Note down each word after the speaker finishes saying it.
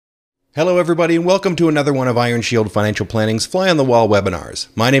Hello everybody and welcome to another one of IRONSHIELD Financial Planning's Fly on the Wall webinars.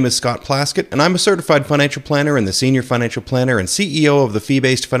 My name is Scott Plaskett and I'm a certified financial planner and the senior financial planner and CEO of the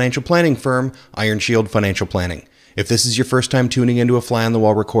fee-based financial planning firm IRONSHIELD Financial Planning. If this is your first time tuning into a Fly on the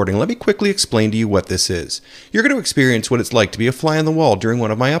Wall recording, let me quickly explain to you what this is. You're going to experience what it's like to be a fly on the wall during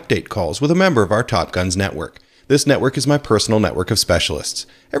one of my update calls with a member of our Top Guns network. This network is my personal network of specialists.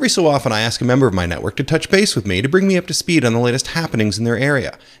 Every so often I ask a member of my network to touch base with me to bring me up to speed on the latest happenings in their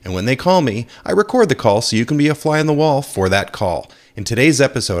area. And when they call me, I record the call so you can be a fly on the wall for that call. In today's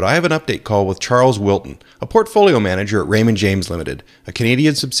episode, I have an update call with Charles Wilton, a portfolio manager at Raymond James Limited, a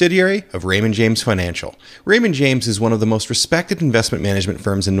Canadian subsidiary of Raymond James Financial. Raymond James is one of the most respected investment management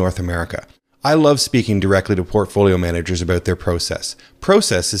firms in North America. I love speaking directly to portfolio managers about their process.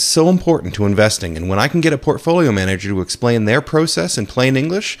 Process is so important to investing, and when I can get a portfolio manager to explain their process in plain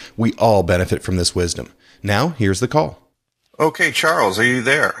English, we all benefit from this wisdom. Now, here's the call. Okay, Charles, are you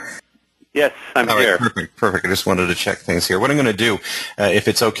there? Yes, I'm here. Perfect. I just wanted to check things here. What I'm going to do, if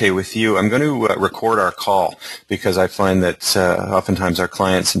it's okay with you, I'm going to record our call because I find that oftentimes our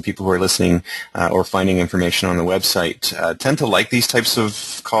clients and people who are listening or finding information on the website tend to like these types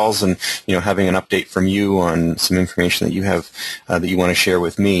of calls, and having an update from you on some information that you have that you want to share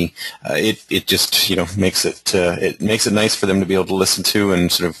with me. It just makes it nice for them to be able to listen to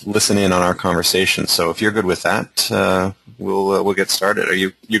and sort of listen in on our conversation. So if you're good with that, we'll get started. Are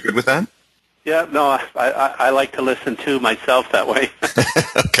you good with that? Yeah, no, I like to listen to myself that way.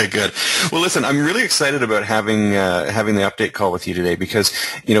 Okay, good. Well, listen, I'm really excited about having the update call with you today because,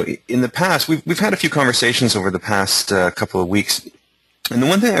 in the past, we've had a few conversations over the past couple of weeks, and the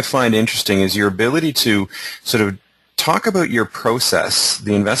one thing I find interesting is your ability to sort of talk about your process,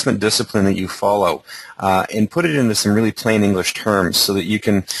 the investment discipline that you follow, and put it into some really plain English terms so that you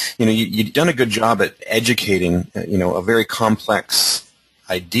can, you've done a good job at educating, a very complex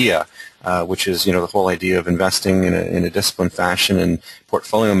idea. Which is, the whole idea of investing in a disciplined fashion and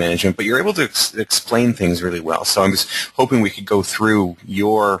portfolio management, but you're able to explain things really well. So I'm just hoping we could go through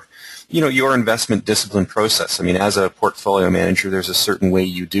your investment discipline process. I mean, as a portfolio manager, there's a certain way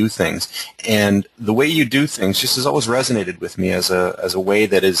you do things, and the way you do things just has always resonated with me as a way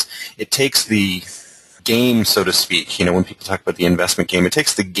that it takes the game, so to speak. When people talk about the investment game, it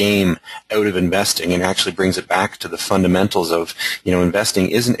takes the game out of investing and actually brings it back to the fundamentals of,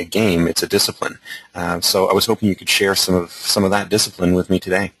 investing isn't a game, it's a discipline. So I was hoping you could share some of that discipline with me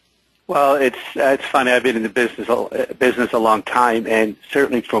today. Well, it's funny. I've been in the business a long time, and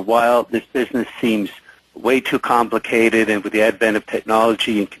certainly for a while, this business seems way too complicated. And with the advent of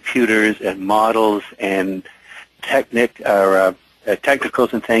technology and computers and models and technicals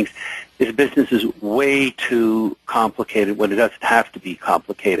and things, this business is way too complicated when it doesn't have to be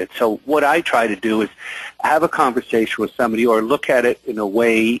complicated. So what I try to do is have a conversation with somebody or look at it in a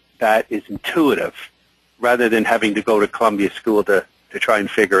way that is intuitive rather than having to go to Columbia School to try and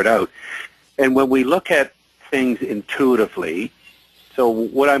figure it out. And when we look at things intuitively, so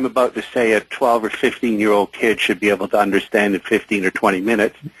what I'm about to say, a 12 or 15-year-old kid should be able to understand in 15 or 20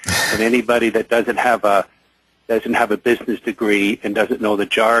 minutes, and anybody that doesn't have a business degree and doesn't know the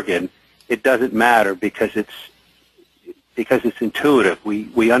jargon, it doesn't matter because it's intuitive.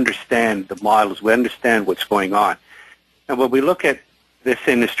 We understand the models. We understand what's going on. And when we look at this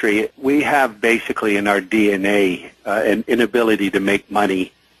industry, we have basically in our DNA an inability to make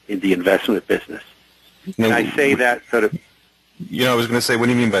money in the investment business. And I say that sort of. I was going to say, what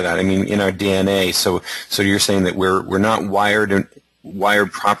do you mean by that? I mean, in our DNA. So you're saying that we're not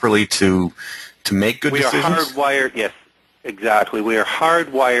wired properly to make good decisions? We are hardwired, yes, exactly. We are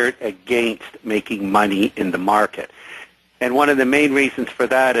hardwired against making money in the market. And one of the main reasons for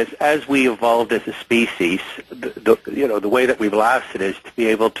that is as we evolved as a species, the way that we've lasted is to be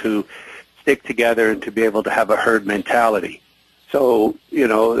able to stick together and to be able to have a herd mentality. So,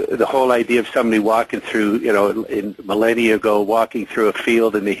 the whole idea of somebody walking through, in millennia ago, walking through a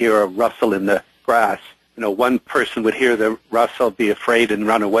field and they hear a rustle in the grass, one person would hear the rustle, be afraid and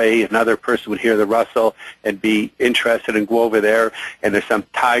run away. Another person would hear the rustle and be interested and go over there. And there's some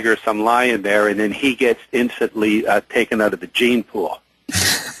tiger, some lion there, and then he gets instantly taken out of the gene pool.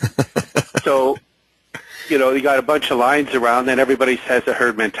 So, you got a bunch of lions around, and everybody has a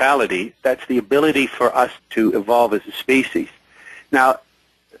herd mentality. That's the ability for us to evolve as a species. Now,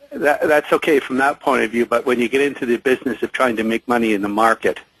 that's okay from that point of view, but when you get into the business of trying to make money in the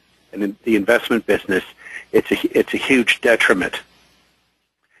market and in the investment business, it's a huge detriment.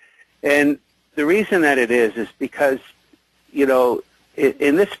 And the reason that it is because, in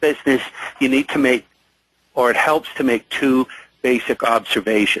this business, you need to make, or it helps to make two basic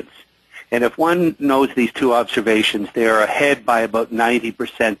observations. And if one knows these two observations, they are ahead by about 90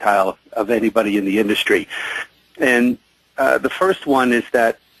 percentile of anybody in the industry. And the first one is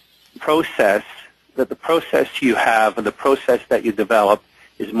that the process you have and the process that you develop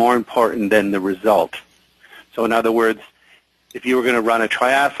is more important than the result. So in other words, if you were going to run a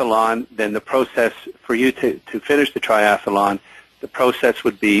triathlon, then the process for you to finish the triathlon, the process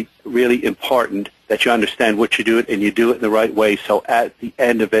would be really important, that you understand what you do it and you do it in the right way. So at the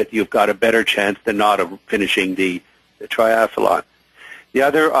end of it, you've got a better chance than not of finishing the triathlon. The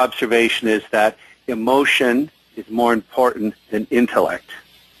other observation is that emotion is more important than intellect,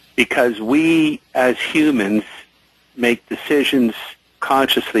 because we as humans make decisions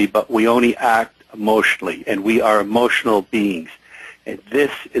consciously, but we only act emotionally, and we are emotional beings. And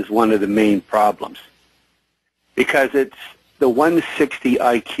this is one of the main problems, because it's the 160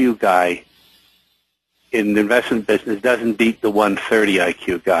 IQ guy in the investment business doesn't beat the 130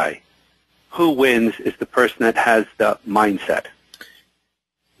 IQ guy. Who wins is the person that has the mindset.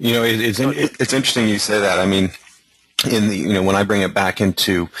 You know, it's interesting you say that. I mean, when I bring it back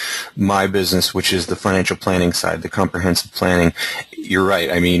into my business, which is the financial planning side, the comprehensive planning, you're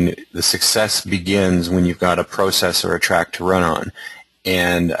right. I mean, the success begins when you've got a process or a track to run on.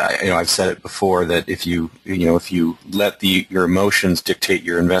 And I've said it before that if you let your emotions dictate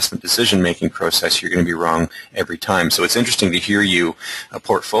your investment decision-making process, you're going to be wrong every time. So it's interesting to hear you, a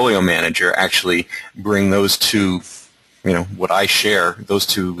portfolio manager, actually bring those two, what I share, those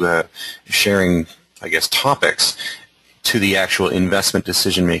two sharing, I guess, topics to the actual investment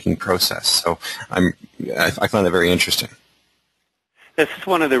decision-making process. So I find that very interesting. This is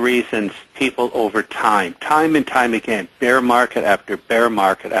one of the reasons people over time and time again, bear market after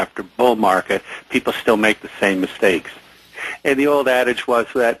bull market, people still make the same mistakes. And the old adage was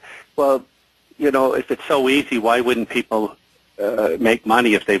that, well, if it's so easy, why wouldn't people make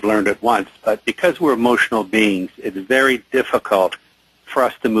money if they've learned it once? But because we're emotional beings, it's very difficult for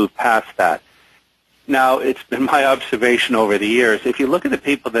us to move past that. Now, it's been my observation over the years, if you look at the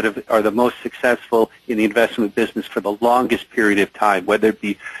people that are the most successful in the investment business for the longest period of time, whether it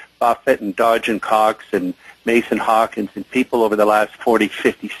be Buffett and Dodge and Cox and Mason Hawkins and people over the last 40,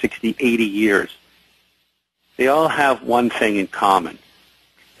 50, 60, 80 years, they all have one thing in common.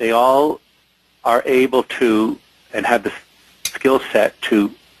 They all are able to and have the skill set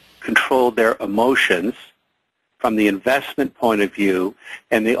to control their emotions from the investment point of view,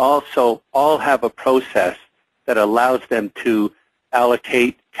 and they also all have a process that allows them to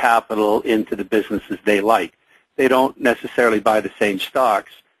allocate capital into the businesses they like. They don't necessarily buy the same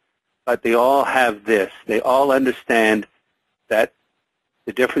stocks, but they all have this. They all understand that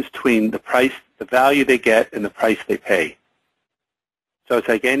the difference between the price, the value they get, and the price they pay. So it's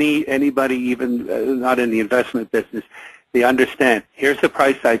like anybody, even not in the investment business, they understand, here's the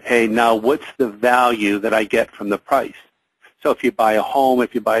price I pay, now what's the value that I get from the price? So if you buy a home,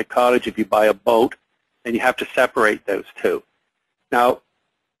 if you buy a cottage, if you buy a boat, then you have to separate those two. Now,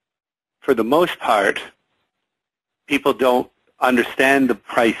 for the most part, people don't understand the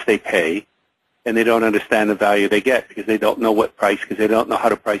price they pay, and they don't understand the value they get because they don't know what price, because they don't know how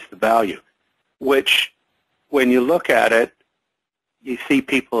to price the value, which when you look at it, you see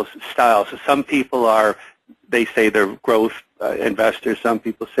people's styles. So some people they say they're growth investors. Some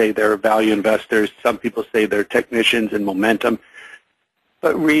people say they're value investors. Some people say they're technicians in momentum.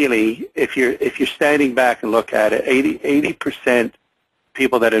 But really, if you're standing back and look at it, 80%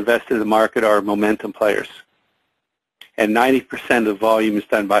 people that invest in the market are momentum players, and 90% of the volume is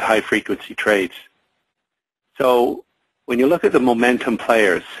done by high-frequency trades. So when you look at the momentum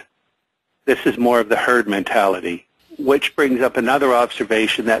players, this is more of the herd mentality, which brings up another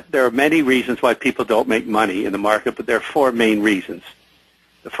observation that there are many reasons why people don't make money in the market, but there are four main reasons.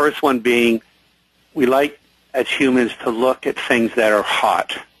 The first one being we like, as humans, to look at things that are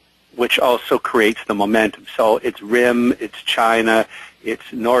hot, which also creates the momentum. So it's RIM, it's China, it's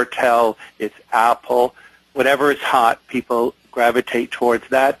Nortel, it's Apple. Whatever is hot, people gravitate towards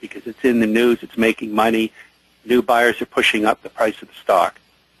that because it's in the news, it's making money. New buyers are pushing up the price of the stock,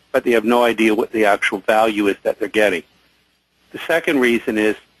 but they have no idea what the actual value is that they're getting. The second reason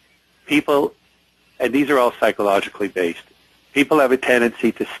is people, and these are all psychologically based, people have a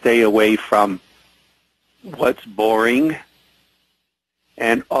tendency to stay away from what's boring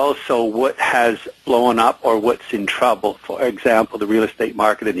and also what has blown up or what's in trouble. For example, the real estate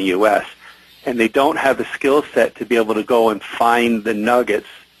market in the U.S., and they don't have the skill set to be able to go and find the nuggets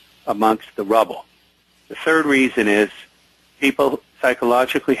amongst the rubble. The third reason is people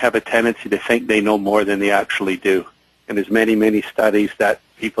psychologically have a tendency to think they know more than they actually do. And there's many, many studies that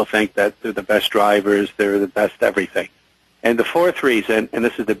people think that they're the best drivers, they're the best everything. And the fourth reason, and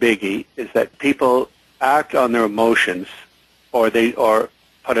this is the biggie, is that people act on their emotions, or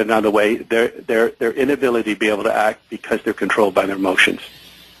put another way, their inability to be able to act because they're controlled by their emotions,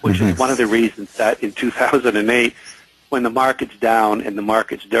 which is one of the reasons that in 2008, when the market's down and the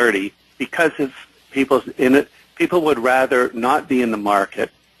market's dirty, because of people would rather not be in the market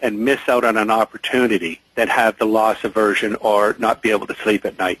and miss out on an opportunity than have the loss aversion or not be able to sleep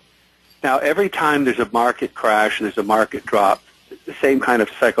at night. Now, every time there's a market crash and there's a market drop, the same kind of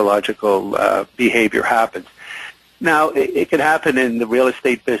psychological behavior happens. Now, it can happen in the real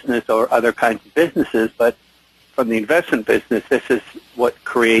estate business or other kinds of businesses, but from the investment business, this is what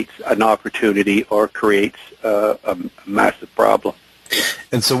creates an opportunity or creates a massive problem.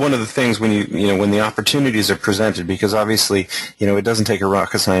 And so one of the things when when the opportunities are presented, because obviously, it doesn't take a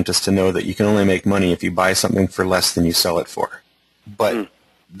rocket scientist to know that you can only make money if you buy something for less than you sell it for. But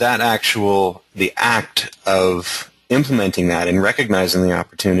the act of implementing that and recognizing the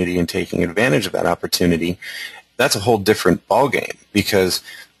opportunity and taking advantage of that opportunity, that's a whole different ballgame, because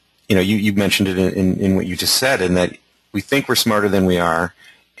you mentioned it in what you just said, in that we think we're smarter than we are,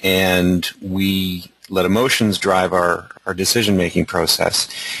 and we let emotions drive our decision-making process.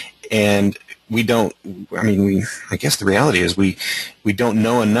 And I guess the reality is we don't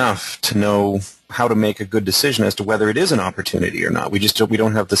know enough to know how to make a good decision as to whether it is an opportunity or not. We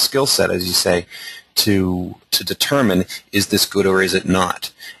don't have the skill set, as you say, to determine, is this good or is it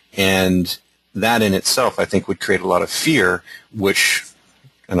not? And that in itself, I think, would create a lot of fear, which,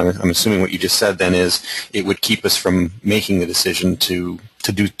 and I'm assuming what you just said then, is it would keep us from making the decision to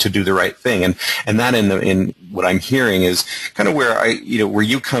do the right thing. And that in what I'm hearing is kind of where where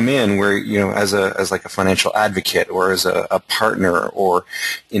you come in, where as like a financial advocate or as a partner, or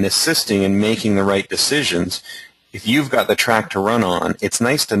in assisting in making the right decisions. If you've got the track to run on, it's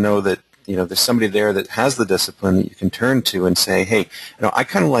nice to know that there's somebody there that has the discipline that you can turn to and say, hey, I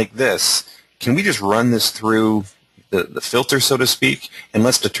kind of like this. Can we just run this through the filter, so to speak, and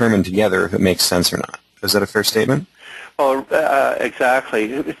let's determine together if it makes sense or not? Is that a fair statement? Well,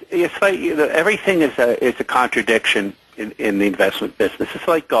 exactly. It's like everything is a contradiction in the investment business. It's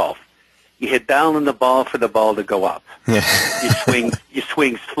like golf. You hit down on the ball for the ball to go up. Yeah. You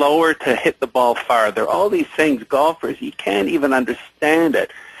swing slower to hit the ball farther. All these things, golfers, you can't even understand it.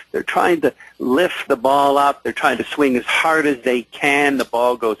 They're trying to lift the ball up. They're trying to swing as hard as they can. The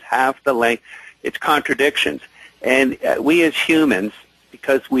ball goes half the length. It's contradictions. And we as humans,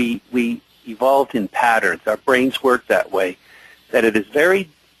 because we evolved in patterns, our brains work that way, that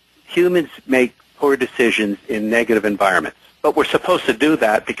humans make poor decisions in negative environments. But we're supposed to do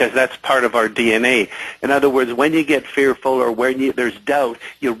that because that's part of our DNA. In other words, when you get fearful or when there's doubt,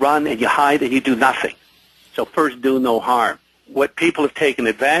 you run and you hide and you do nothing. So first, do no harm. What people have taken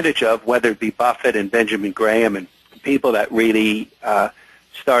advantage of, whether it be Buffett and Benjamin Graham and people that really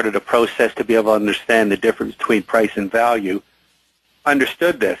started a process to be able to understand the difference between price and value,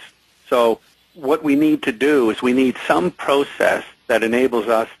 understood this. So what we need to do is we need some process that enables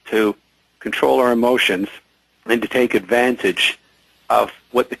us to control our emotions and to take advantage of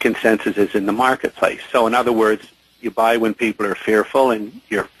what the consensus is in the marketplace. So in other words, you buy when people are fearful, and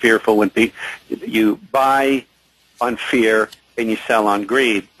you're fearful when you buy on fear and you sell on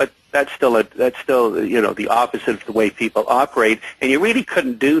greed. But that's still the opposite of the way people operate, and you really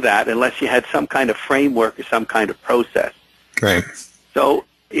couldn't do that unless you had some kind of framework or some kind of process. Right. So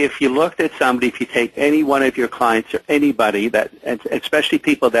if you looked at somebody, if you take any one of your clients or anybody that, and especially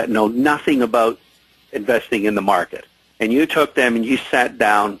people that know nothing about investing in the market, and you took them and you sat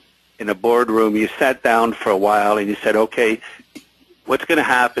down in a boardroom, you sat down for a while and you said, okay, what's going to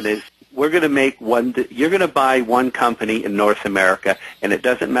happen is you're going to buy one company in North America, and it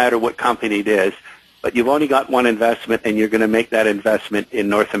doesn't matter what company it is, but you've only got one investment, and you're going to make that investment in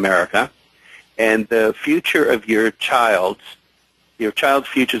North America, and the future of your child's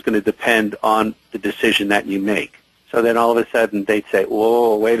future is going to depend on the decision that you make. So then all of a sudden they'd say,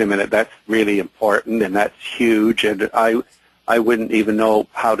 whoa, wait a minute, that's really important and that's huge, and I wouldn't even know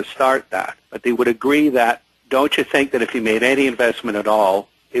how to start that. But they would agree that, don't you think that if you made any investment at all,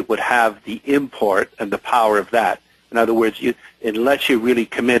 it would have the import and the power of that? In other words, unless you're really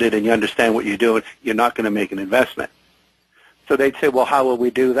committed and you understand what you're doing, you're not going to make an investment. So they'd say, well, how will we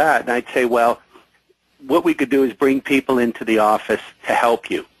do that? And I'd say, well, what we could do is bring people into the office to help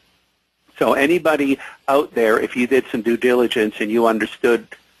you. So anybody out there, if you did some due diligence and you understood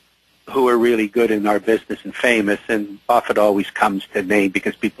who are really good in our business and famous, and Buffett always comes to name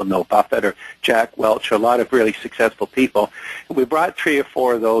because people know Buffett, or Jack Welch, or a lot of really successful people. And we brought 3 or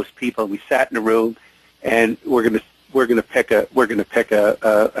 4 of those people. We sat in a room, and we're going to pick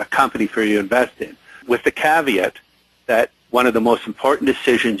a company for you to invest in, with the caveat that one of the most important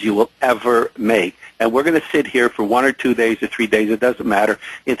decisions you will ever make. And we're going to sit here for 1 or 2 days or 3 days, it doesn't matter,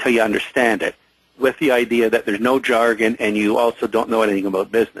 until you understand it, with the idea that there's no jargon and you also don't know anything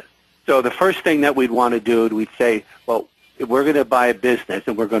about business. So the first thing that we'd want to do, we'd say, well, if we're going to buy a business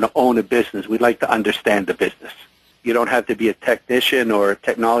and we're going to own a business, we'd like to understand the business. You don't have to be a technician or a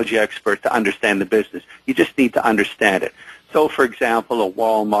technology expert to understand the business. You just need to understand it. So, for example, a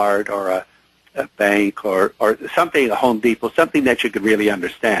Walmart or a bank or something, a Home Depot, something that you could really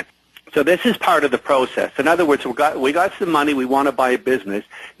understand. So this is part of the process. In other words, we got some money, we want to buy a business.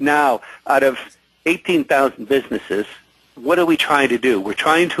 Now, out of 18,000 businesses, what are we trying to do? We're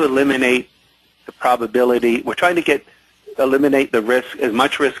trying to eliminate the probability. We're trying to eliminate the risk, as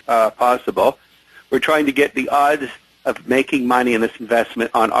much risk possible. We're trying to get the odds of making money in this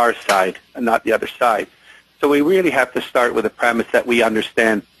investment on our side and not the other side. So we really have to start with the premise that we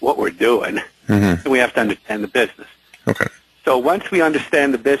understand what we're doing, and we have to understand the business. Okay. So once we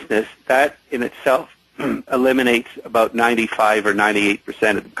understand the business, that in itself eliminates about 95 or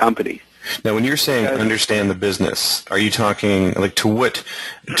 98% of the companies. Now, when you're saying understand the business, are you talking like to what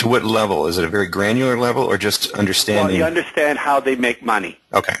level? Is it a very granular level or just understanding? Well, you understand how they make money.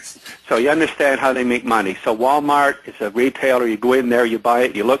 Okay. So you understand how they make money. So Walmart is a retailer. You go in there, you buy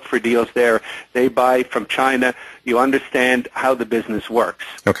it, you look for deals there. They buy from China. You understand how the business works.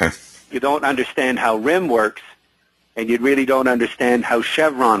 Okay. You don't understand how RIM works, and you really don't understand how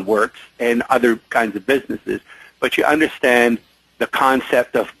Chevron works and other kinds of businesses, but you understand the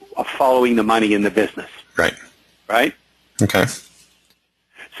concept of following the money in the business. Right. Right? Okay.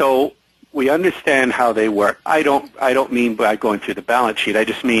 So we understand how they work. I don't mean by going through the balance sheet. I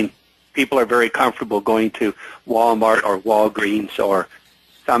just mean people are very comfortable going to Walmart or Walgreens or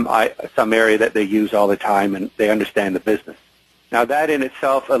some area that they use all the time, and they understand the business. Now that in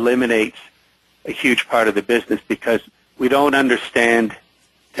itself eliminates a huge part of the business because we don't understand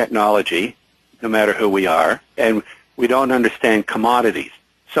technology, no matter who we are, and we don't understand commodities.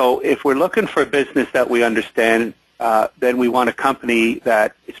 So if we're looking for a business that we understand, then we want a company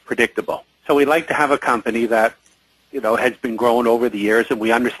that is predictable. So we like to have a company that, has been growing over the years, and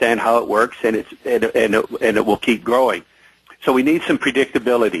we understand how it works, and it will keep growing. So we need some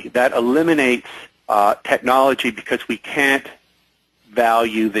predictability. That eliminates technology because we can't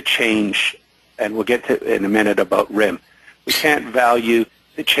value the change, and we'll get to in a minute about RIM. We can't value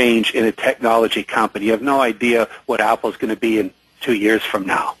the change in a technology company. You have no idea what Apple's going to be in 2 years from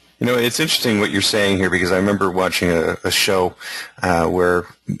now. It's interesting what you're saying here because I remember watching a show where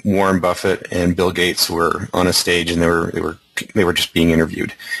Warren Buffett and Bill Gates were on a stage and they were just being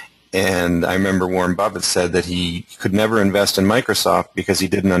interviewed. And I remember Warren Buffett said that he could never invest in Microsoft because he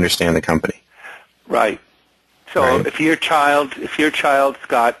didn't understand the company. Right. So Right. if your child's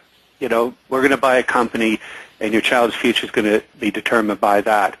got, we're going to buy a company and your child's future is going to be determined by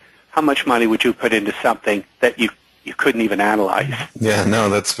that, how much money would you put into something that you couldn't even analyze? Yeah, no,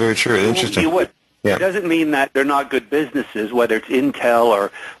 that's very true. Interesting. You would. Yeah. It doesn't mean that they're not good businesses, whether it's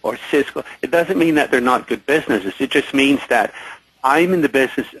Intel or Cisco. It doesn't mean that they're not good businesses. It just means that I'm in the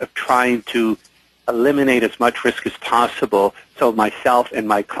business of trying to eliminate as much risk as possible so myself and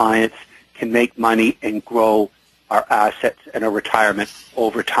my clients can make money and grow our assets and our retirement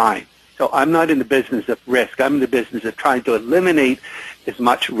over time. So I'm not in the business of risk. I'm in the business of trying to eliminate as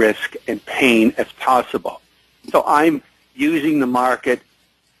much risk and pain as possible. So I'm using the market.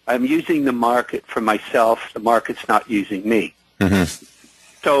 I'm using the market for myself. The market's not using me. Mm-hmm.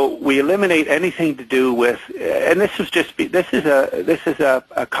 So we eliminate anything to do with, and this is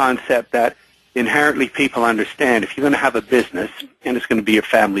a concept that inherently people understand. If you're going to have a business, and it's going to be your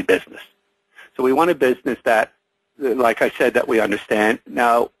family business. So we want a business that, like I said, that we understand.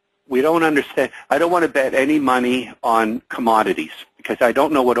 Now, we don't understand. I don't want to bet any money on commodities because I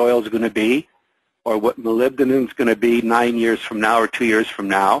don't know what oil is going to be or what molybdenum is going to be 9 years from now or 2 years from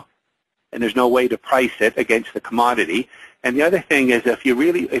now, and there's no way to price it against the commodity. And the other thing is if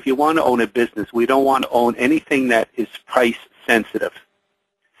you want to own a business, we don't want to own anything that is price sensitive.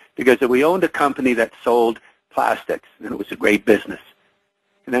 Because if we owned a company that sold plastics, and it was a great business,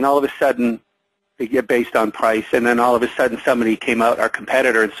 and then all of a sudden they get based on price, and then all of a sudden somebody came out, our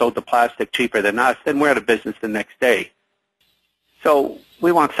competitor, and sold the plastic cheaper than us, then we're out of business the next day. So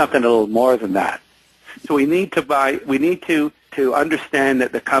we want something a little more than that. So we need to understand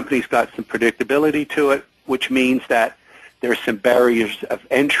that the company's got some predictability to it, which means that there's some barriers of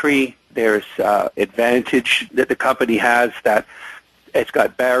entry. There's advantage that the company has that it's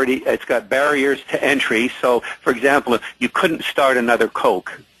got barriers to entry. So, for example, you couldn't start another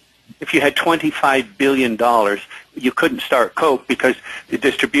Coke. If you had $25 billion, you couldn't start Coke because the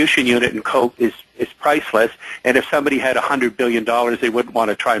distribution unit in Coke is priceless, and if somebody had $100 billion, they wouldn't want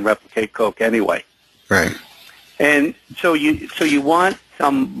to try and replicate Coke anyway. Right. And so you want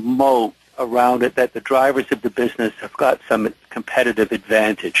some moat around it that the drivers of the business have got some competitive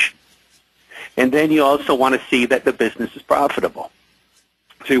advantage. And then you also want to see that the business is profitable.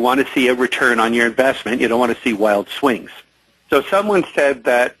 So you want to see a return on your investment. You don't want to see wild swings. So someone said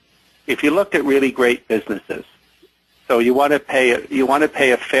that if you looked at really great businesses, so you want to pay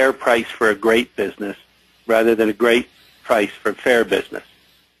a fair price for a great business rather than a great price for a fair business.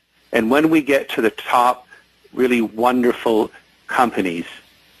 And when we get to the top really wonderful companies,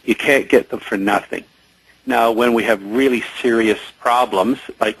 you can't get them for nothing. Now, when we have really serious problems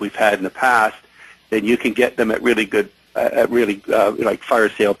like we've had in the past, then you can get them at really good, like fire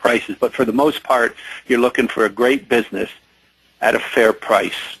sale prices. But for the most part, you're looking for a great business at a fair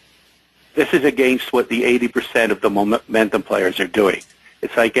price. This is against what the 80% of the momentum players are doing.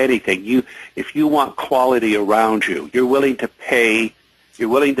 It's like anything. If you want quality around you, you're willing to pay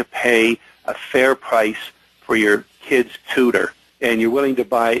a fair price for your kid's tutor, and you're willing to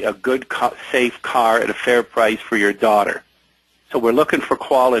buy a good, safe car at a fair price for your daughter. So we're looking for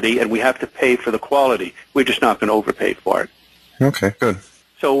quality, and we have to pay for the quality. We're just not going to overpay for it. Okay, good.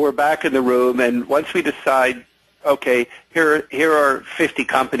 So we're back in the room, and once we decide, okay, here are 50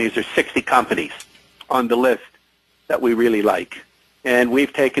 companies or 60 companies on the list that we really like. And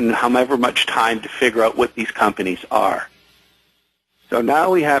we've taken however much time to figure out what these companies are. So now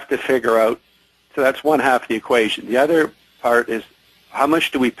we have to figure out, so that's one half of the equation. The other part is how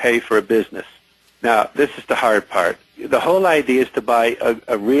much do we pay for a business? Now, this is the hard part. The whole idea is to buy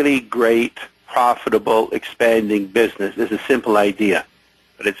a really great, profitable, expanding business. It's a simple idea,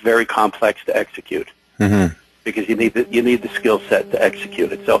 but it's very complex to execute. Mm-hmm. Because you need the skill set to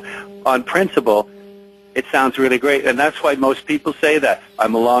execute it. So on principle, it sounds really great, and that's why most people say that.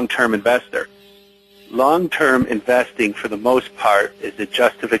 I'm a long-term investor. Long-term investing, for the most part, is a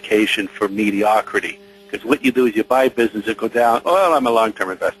justification for mediocrity, because what you do is you buy business that go down, oh, well, I'm a long-term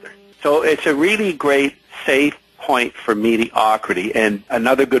investor. So it's a really great, safe point for mediocrity, and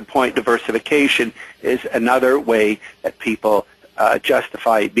another good point, diversification, is another way that people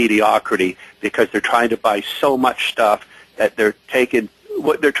justify mediocrity, because they're trying to buy so much stuff that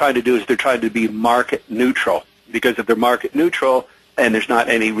what they're trying to do is they're trying to be market neutral. Because if they're market neutral and there's not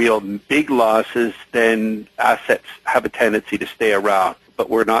any real big losses, then assets have a tendency to stay around. But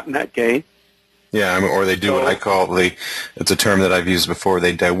we're not in that game. Yeah, or they do what I call it's a term that I've used before,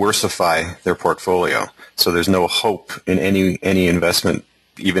 they diversify their portfolio. So there's no hope in any investment,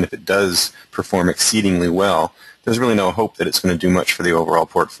 even if it does perform exceedingly well. There's really no hope that it's going to do much for the overall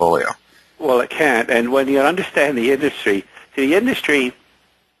portfolio. Well, it can't. And when you understand the industry, the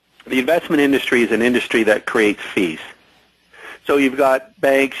investment industry is an industry that creates fees. So you've got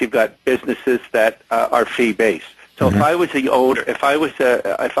banks, you've got businesses that are fee-based. So if I was the owner, if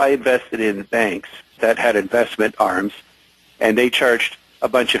I invested in banks that had investment arms and they charged a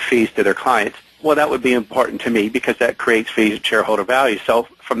bunch of fees to their clients, well, that would be important to me because that creates fees and shareholder value. So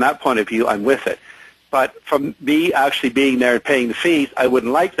from that point of view, I'm with it. But from me actually being there and paying the fees, I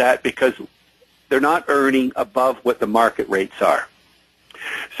wouldn't like that because they're not earning above what the market rates are.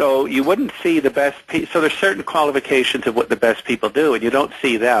 So you wouldn't see the best people. So there's certain qualifications of what the best people do, and you don't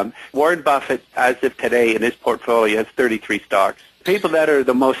see them. Warren Buffett, as of today, in his portfolio, has 33 stocks. People that are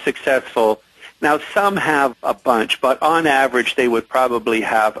the most successful, now some have a bunch, but on average they would probably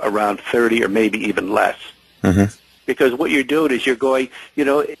have around 30 or maybe even less. Mm-hmm. Because what you're doing is you're going,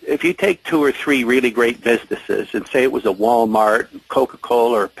 if you take 2 or 3 really great businesses and say it was a Walmart,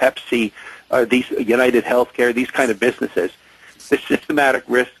 Coca-Cola, or Pepsi, or these United Healthcare, these kind of businesses, the systematic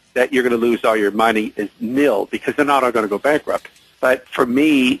risk that you're going to lose all your money is nil because they're not all going to go bankrupt. But for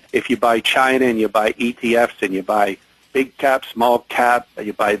me, if you buy China and you buy ETFs and you buy big cap, small cap,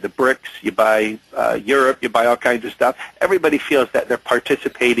 you buy the BRICS, you buy Europe, you buy all kinds of stuff, everybody feels that they're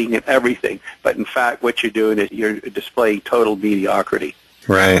participating in everything. But in fact, what you're doing is you're displaying total mediocrity.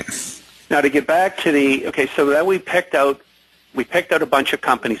 Right. Now to get back to so then we picked out a bunch of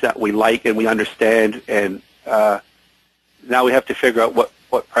companies that we like and we understand, and now we have to figure out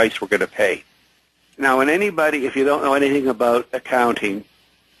what price we're going to pay. Now, if you don't know anything about accounting,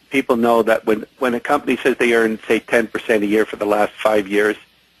 people know that when a company says they earn, say, 10% a year for the last 5 years,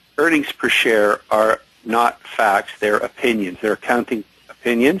 earnings per share are not facts. They're opinions. They're accounting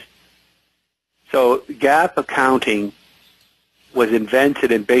opinions. So GAAP accounting was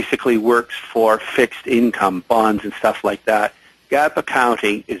invented and basically works for fixed income, bonds and stuff like that. GAAP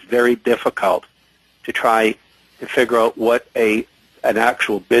accounting is very difficult to try to figure out what an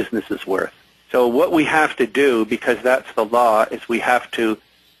actual business is worth. So what we have to do, because that's the law, is we have to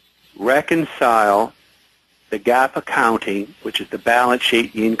reconcile the GAAP accounting, which is the balance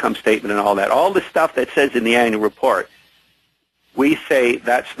sheet, the income statement, and all the stuff that says in the annual report. We say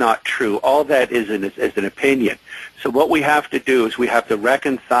that's not true. All that is an opinion. So what we have to do is we have to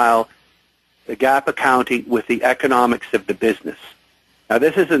reconcile the GAAP accounting with the economics of the business. Now,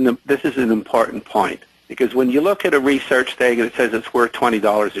 this is an important point, because when you look at a research thing and it says it's worth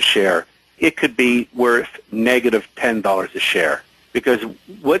 $20 a share, it could be worth negative $10 a share. Because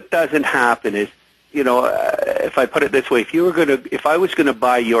what doesn't happen is, if I put it this way, if I was going to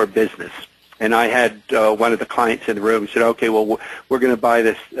buy your business, and I had one of the clients in the room said, "Okay, well, we're going to buy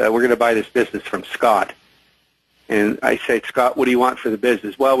this business from Scott." And I said, "Scott, what do you want for the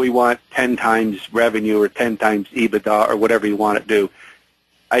business?" "Well, we want 10 times revenue or 10 times EBITDA or whatever you want to do."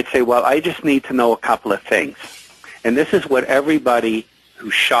 I'd say, "Well, I just need to know a couple of things." And this is what everybody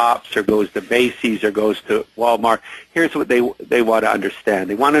who shops or goes to Macy's or goes to Walmart, here's what they want to understand.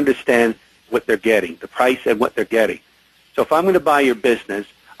 They want to understand what they're getting, the price and what they're getting. So if I'm going to buy your business,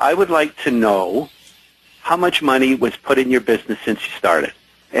 I would like to know how much money was put in your business since you started.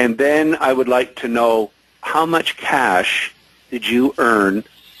 And then I would like to know how much cash did you earn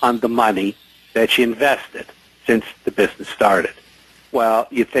on the money that you invested since the business started. Well,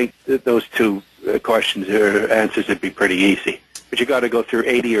 you'd think that those two questions or answers would be pretty easy. But you got to go through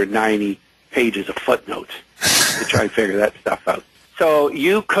 80 or 90 pages of footnotes to try and figure that stuff out. So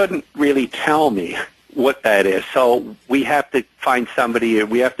you couldn't really tell me what that is. So we have to find somebody, or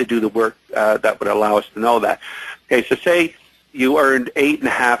we have to do the work that would allow us to know that. Okay, so say you earned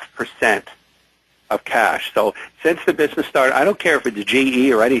 8.5% of cash. So since the business started, I don't care if it's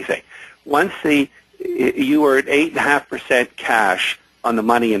GE or anything, once you earned 8.5% cash on the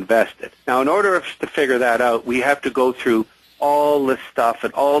money invested. Now, in order for us to figure that out, we have to go through all the stuff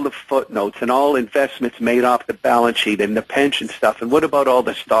and all the footnotes and all investments made off the balance sheet and the pension stuff, and what about all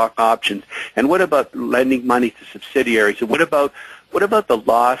the stock options, and what about lending money to subsidiaries, and what about the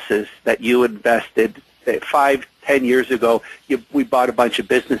losses that you invested 5, 10 years ago? We bought a bunch of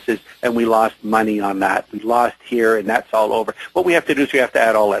businesses and we lost money on that. We lost here and that's all over. What we have to do is we have to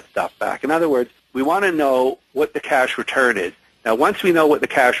add all that stuff back. In other words, we want to know what the cash return is. Now, once we know what the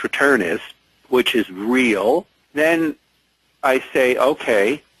cash return is, which is real, then I say,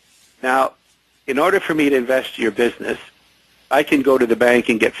 okay, now, in order for me to invest in your business, I can go to the bank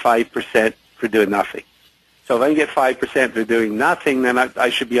and get 5% for doing nothing. So if I can get 5% for doing nothing, then I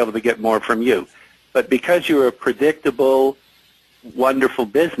should be able to get more from you. But because you're a predictable, wonderful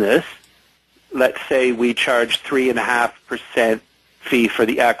business, let's say we charge 3.5% fee for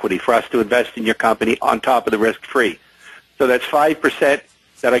the equity for us to invest in your company on top of the risk-free. So that's 5%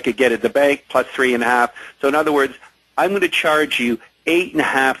 that I could get at the bank plus 3.5%. So in other words, I'm going to charge you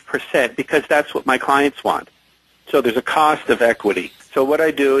 8.5% because that's what my clients want. So there's a cost of equity. So what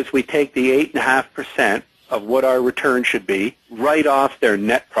I do is we take the 8.5% of what our return should be, right off their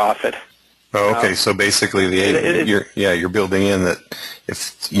net profit. Oh, okay. So basically, you're building in that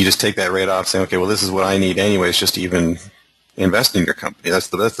if you just take that rate off, saying, okay, well, this is what I need anyways, just to even invest in your company. That's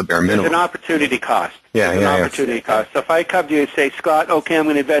the bare minimum. It's an opportunity cost. An opportunity cost. So if I come to you and say, Scott, okay, I'm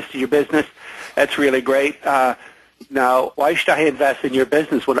going to invest in your business. That's really great. Now, why should I invest in your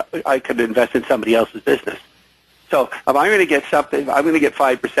business when I could invest in somebody else's business? So if I'm going to get something, I'm going to get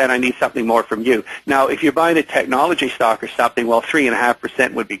 5%, I need something more from you. Now, if you're buying a technology stock or something, well,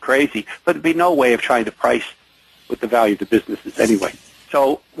 3.5% would be crazy, but there'd be no way of trying to price what the value of the business is anyway.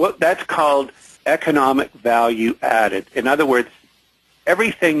 So that's called economic value added. In other words,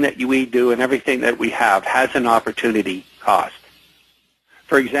 everything that we do and everything that we have has an opportunity cost.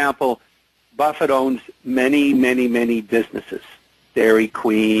 For example, Buffett owns many, many, many businesses. Dairy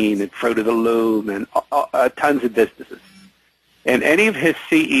Queen and Fruit of the Loom and tons of businesses. And any of his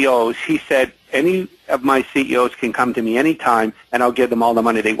CEOs, he said, any of my CEOs can come to me anytime and I'll give them all the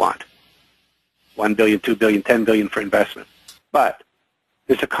money they want. $1 billion, $2 billion, $10 billion for investment. But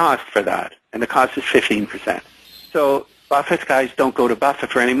there's a cost for that, and the cost is 15%. So Buffett's guys don't go to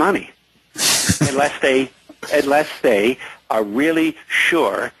Buffett for any money unless they are really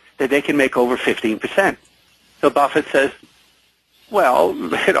sure that they can make over 15%. So Buffett says, well,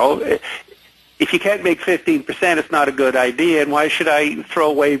 if you can't make 15%, it's not a good idea, and why should I throw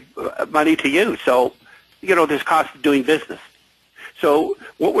away money to you? So, there's cost of doing business. So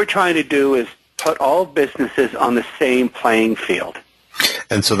what we're trying to do is put all businesses on the same playing field.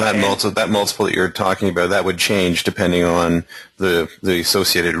 And so that multiple that you're talking about, that would change depending on the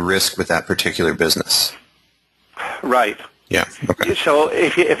associated risk with that particular business. Right. Yeah. Okay. So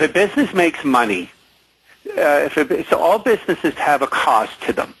if a business makes money, so all businesses have a cost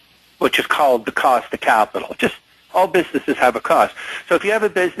to them. which is called the cost of capital. Just all businesses have a cost. So if you have a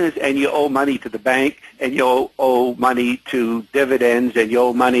business and you owe money to the bank and you owe money to dividends and you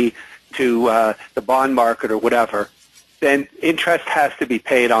owe money to the bond market or whatever, then interest has to be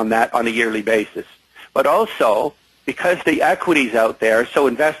paid on that on a yearly basis. But also, because the equity's out there, so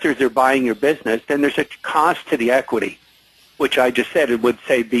investors are buying your business, then there's a cost to the equity, which I just said it would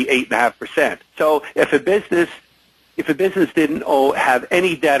say be 8.5%. So if a business didn't have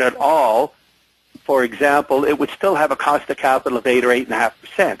any debt at all, for example, it would still have a cost of capital of 8 or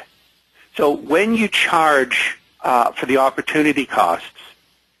 8.5%. So when you charge for the opportunity costs,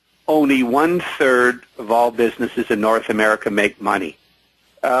 only 1/3 of all businesses in North America make money.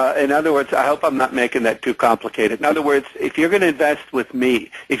 In other words, I hope I'm not making that too complicated. In other words, if you're going to invest with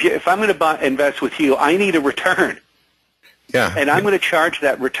me, if I'm going to invest with you, I need a return. Yeah. And I'm going to charge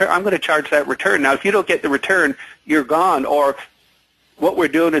that return. I'm going to charge that return. Now, if you don't get the return, you're gone. Or what we're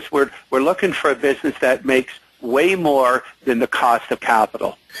doing is we're looking for a business that makes way more than the cost of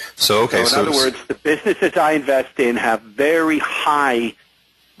capital. So in other words, the businesses I invest in have very high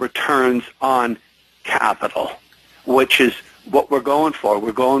returns on capital, which is what we're going for.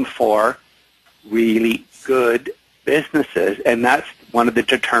 We're going for really good businesses, and that's one of the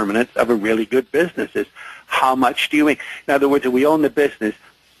determinants of a really good business is how much do you make. In other words, if we own the business,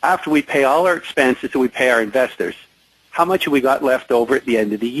 after we pay all our expenses and we pay our investors, how much have we got left over at the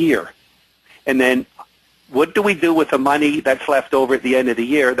end of the year? And then what do we do with the money that's left over at the end of the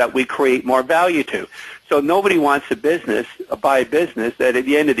year that we create more value to? So nobody wants buy a business that at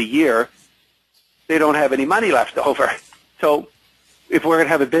the end of the year they don't have any money left over. So if we're going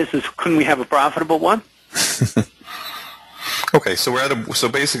to have a business, couldn't we have a profitable one? Okay, so so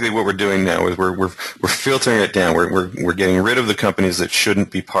basically what we're doing now is we're filtering it down. We're getting rid of the companies that shouldn't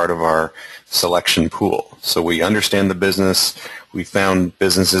be part of our selection pool. So we understand the business. We found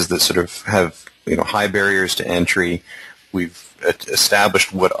businesses that sort of have high barriers to entry. We've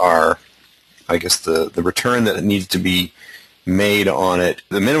established what are, I guess, the return that needs to be made on it,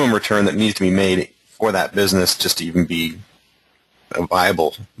 the minimum return that needs to be made for that business just to even be a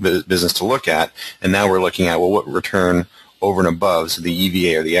viable business to look at. And now we're looking at, well, what return over and above, so the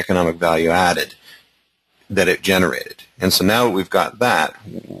EVA or the economic value added that it generated. And so now that we've got that,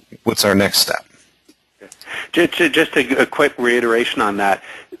 what's our next step? Just a quick reiteration on that.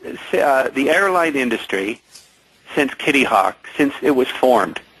 The airline industry, since Kitty Hawk, since it was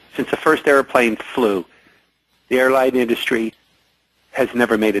formed, since the first airplane flew, the airline industry has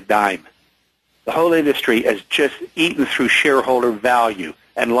never made a dime. The whole industry has just eaten through shareholder value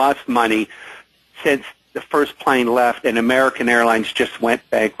and lost money since the first plane left, and American Airlines just went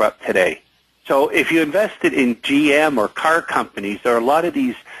bankrupt today. So if you invested in GM or car companies, there are a lot of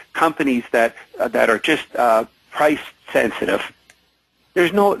these companies that are just price sensitive.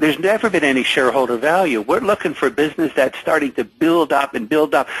 There's never been any shareholder value. We're looking for a business that's starting to build up,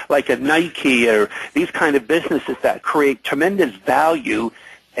 like a Nike or these kind of businesses that create tremendous value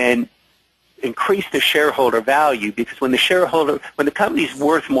and increase the shareholder value, because when the company's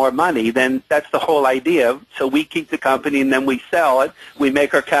worth more money, then that's the whole idea. So we keep the company and then we sell it. We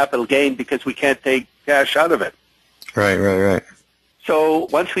make our capital gain because we can't take cash out of it. Right. So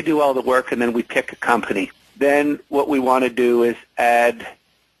once we do all the work and then we pick a company, then what we want to do is add,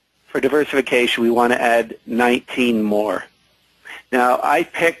 for diversification, we want to add 19 more. Now, I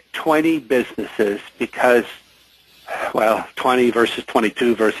picked 20 businesses because, 20 versus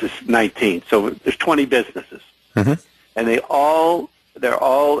 22 versus 19. So there's 20 businesses. Mm-hmm. And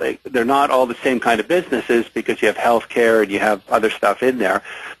they're not all the same kind of businesses because you have healthcare and you have other stuff in there,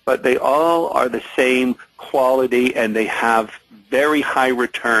 but they all are the same quality and they have very high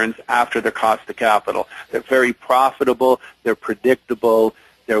returns after their cost of capital. They're very profitable, they're predictable,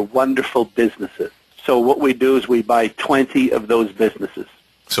 they're wonderful businesses. So what we do is we buy 20 of those businesses.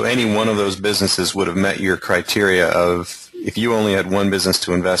 So any one of those businesses would have met your criteria of, if you only had one business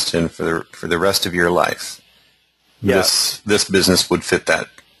to invest in for the rest of your life, this business would fit that,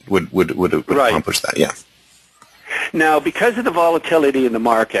 would accomplish that, yeah. Now, because of the volatility in the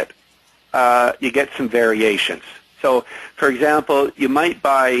market, you get some variations. So, for example, you might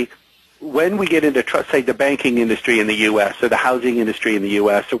buy, when we get into, say, the banking industry in the U.S. or the housing industry in the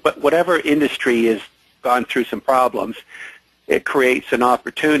U.S. or whatever industry has gone through some problems, it creates an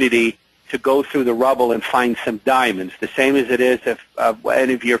opportunity to go through the rubble and find some diamonds, the same as it is if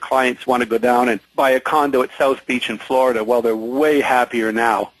any of your clients want to go down and buy a condo at South Beach in Florida. Well, they're way happier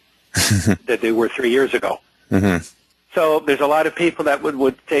now than they were 3 years ago. Mm-hmm. So there's a lot of people that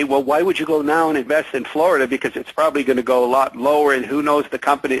would say, well, why would you go now and invest in Florida? Because it's probably going to go a lot lower, and who knows,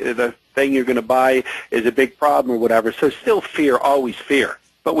 the thing you're going to buy is a big problem or whatever. So still fear, always fear.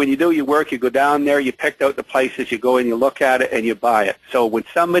 But when you do your work, you go down there, you picked out the places, you go and you look at it, and you buy it. So when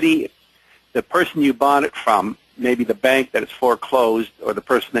somebody, the person you bought it from, maybe the bank that it's foreclosed or the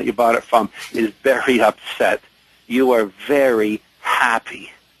person that you bought it from is very upset, you are very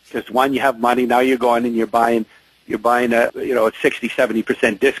happy. Because one, you have money, now you're going and you're buying a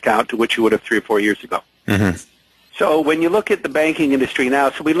 60-70% discount to what you would have 3 or 4 years ago. Mm-hmm. So when you look at the banking industry now,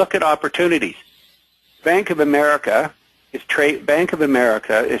 so we look at opportunities. Bank of America is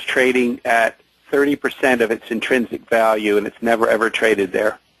trading at 30% of its intrinsic value, and it's never ever traded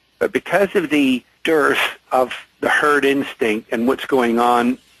there. But because of the dearth of the herd instinct and what's going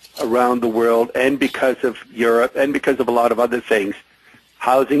on around the world, and because of Europe, and because of a lot of other things,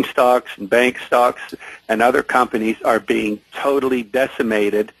 housing stocks and bank stocks and other companies are being totally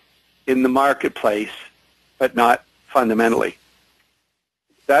decimated in the marketplace, but not fundamentally.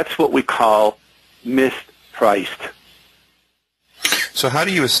 That's what we call mispriced. So how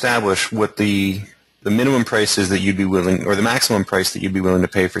do you establish what the minimum price is that you'd be willing, or the maximum price that you'd be willing to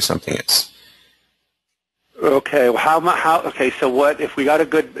pay for something is? Okay, well, okay, so what if we got a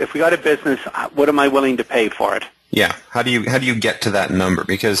business, what am I willing to pay for it? Yeah, how do you get to that number?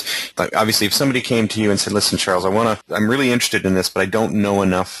 Because obviously, if somebody came to you and said, "Listen, Charles, I'm really interested in this, but I don't know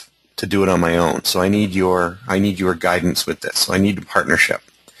enough to do it on my own. So I need your guidance with this. So I need a partnership."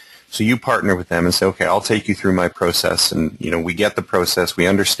 So you partner with them and say, "Okay, I'll take you through my process, and we get the process, we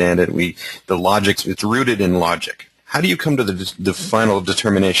understand it, the logic, it's rooted in logic." How do you come to the final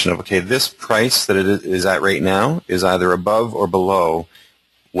determination of, okay, this price that it is at right now is either above or below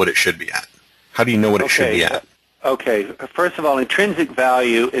what it should be at? How do you know what it should be at? Okay. First of all, intrinsic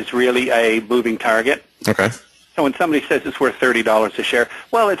value is really a moving target. Okay. So when somebody says it's worth $30 a share,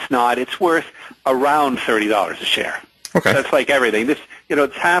 well, it's not. It's worth around $30 a share. Okay. That's like everything.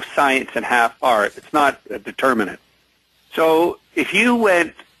 It's half science and half art. It's not a determinant. So if you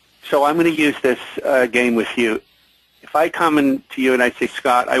went, so I'm going to use this game with you. If I come in to you and I say,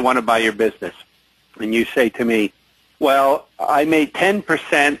 "Scott, I want to buy your business," and you say to me, "Well, I made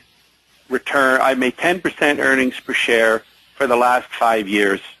 10% return, I made 10% earnings per share for the last 5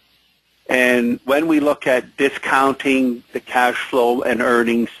 years. And when we look at discounting the cash flow and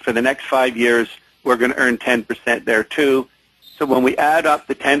earnings for the next 5 years, we're going to earn 10% there too. So when we add up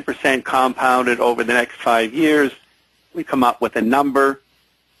the 10% compounded over the next 5 years, we come up with a number.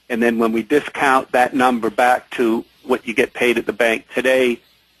 And then when we discount that number back to what you get paid at the bank today,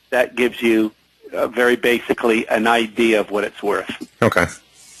 that gives you very basically an idea of what it's worth." Okay.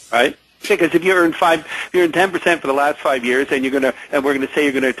 Right? Because if you earn 10% for the last 5 years, and we're going to say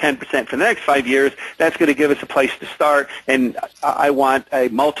you're going to earn 10% for the next 5 years, that's going to give us a place to start. And I want a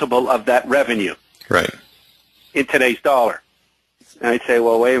multiple of that revenue. Right. In today's dollar. And I'd say,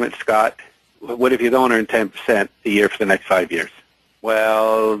 "Well, wait a minute, Scott. What if you don't earn 10% a year for the next 5 years?"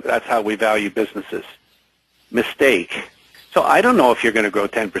 "Well, that's how we value businesses." Mistake. So I don't know if you're going to grow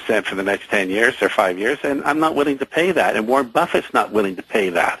 10% for the next 10 years or 5 years, and I'm not willing to pay that. And Warren Buffett's not willing to pay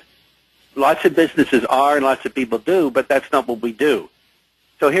that. Lots of businesses are, and lots of people do, but that's not what we do.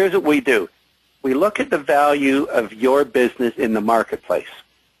 So here's what we do. We look at the value of your business in the marketplace.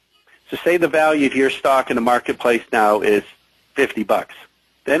 So say the value of your stock in the marketplace now is $50.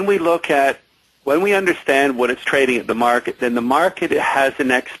 Then we look at, when we understand what it's trading at the market, then the market has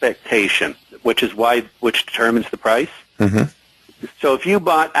an expectation, which determines the price. Mm-hmm. So if you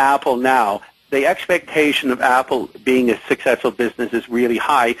bought Apple now, the expectation of Apple being a successful business is really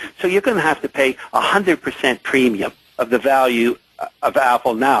high, so you're going to have to pay 100% premium of the value of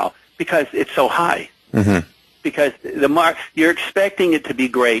Apple now because it's so high. Mm-hmm. Because you're expecting it to be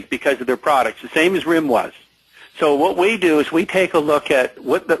great because of their products, the same as RIM was. So what we do is we take a look at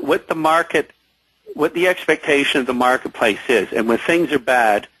what the expectation of the marketplace is, and when things are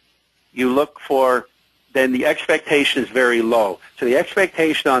bad, you look for, then the expectation is very low. So the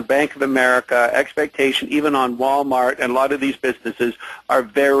expectation on Bank of America, expectation even on Walmart, and a lot of these businesses are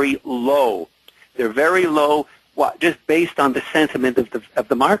very low. They're very low, just based on the sentiment of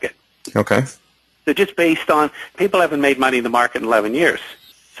the market. Okay. So just based on, people haven't made money in the market in 11 years.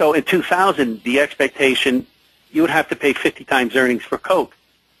 So in 2000, the expectation, you would have to pay 50 times earnings for Coke.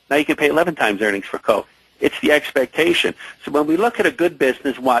 Now you can pay 11 times earnings for Coke. It's the expectation. So when we look at a good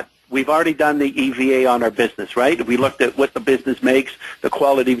business, we've already done the EVA on our business, right? We looked at what the business makes, the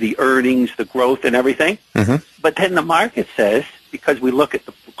quality of the earnings, the growth, and everything. Mm-hmm. But then the market says, because we look at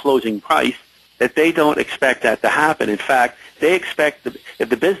the closing price, that they don't expect that to happen. In fact, they expect if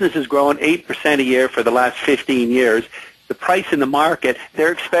the business is growing 8% a year for the last 15 years, the price in the market,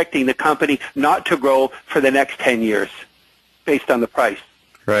 they're expecting the company not to grow for the next 10 years based on the price.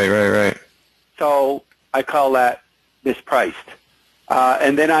 Right. So I call that mispriced.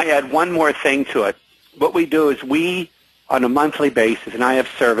 And then I add one more thing to it. What we do is we, on a monthly basis, and I have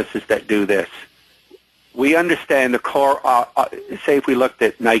services that do this, we understand the core, say if we looked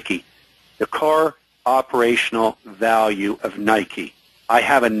at Nike, the core operational value of Nike. I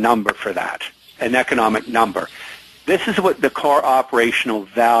have a number for that, an economic number. This is what the core operational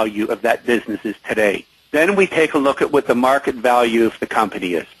value of that business is today. Then we take a look at what the market value of the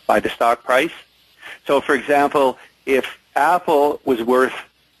company is by the stock price. So, for example, if Apple was worth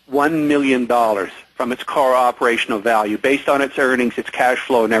 $1 million from its core operational value, based on its earnings, its cash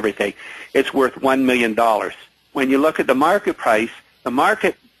flow, and everything, it's worth $1 million. When you look at the market price, the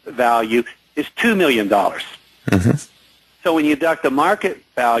market value is $2 million. Mm-hmm. So when you deduct the market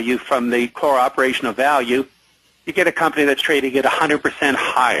value from the core operational value, you get a company that's trading at 100%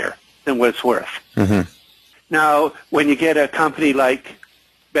 higher than what it's worth. Mm-hmm. Now, when you get a company like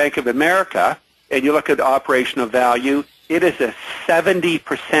Bank of America, and you look at the operational value, it is a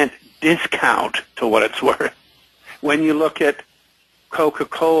 70% discount to what it's worth. When you look at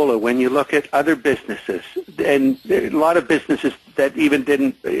Coca-Cola, when you look at other businesses, and a lot of businesses that even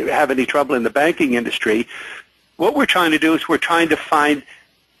didn't have any trouble in the banking industry, what we're trying to do is we're trying to find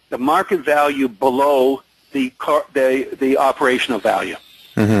the market value below the operational value.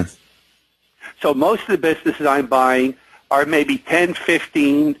 Mm-hmm. So most of the businesses I'm buying are maybe 10,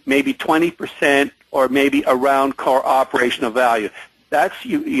 15, maybe 20%, or maybe around core operational value. That's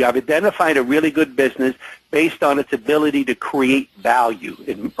you have identified a really good business based on its ability to create value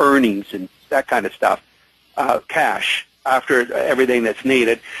in earnings and that kind of stuff, cash after everything that's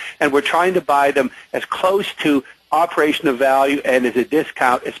needed. And we're trying to buy them as close to operational value and as a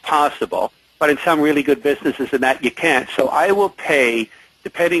discount as possible. But in some really good businesses in that you can't. So I will pay,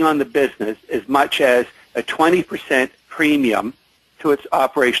 depending on the business, as much as a 20% premium to its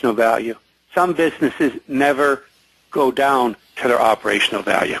operational value. Some businesses never go down to their operational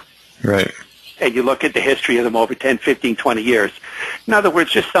value. Right. And you look at the history of them over 10, 15, 20 years. In other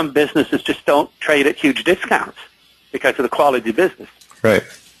words, just some businesses just don't trade at huge discounts because of the quality of business. Right.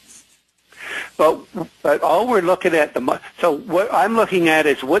 But all we're looking at, so what I'm looking at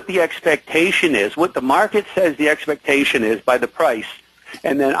is what the expectation is, what the market says the expectation is by the price,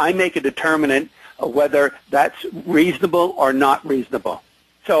 and then I make a determinant of whether that's reasonable or not reasonable.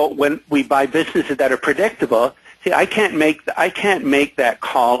 So when we buy businesses that are predictable, see, I can't make that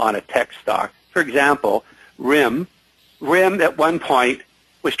call on a tech stock. For example, RIM at one point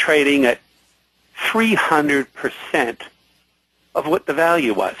was trading at 300% of what the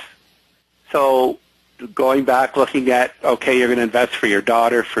value was. So going back, looking at, okay, you're going to invest for your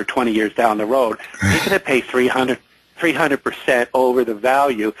daughter for 20 years down the road, you're going to pay 300% over the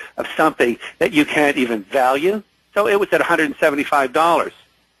value of something that you can't even value. So it was at $175.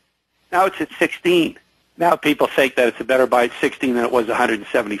 Now it's at $16. Now people think that it's a better buy at $16 than it was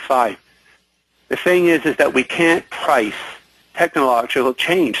 $175. The thing is that we can't price technological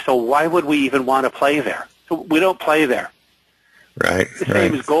change. So why would we even want to play there? So we don't play there. Right. The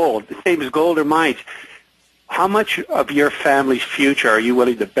same as gold. The same as gold or mines. How much of your family's future are you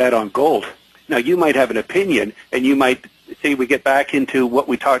willing to bet on gold? Now, you might have an opinion, and you might see, we get back into what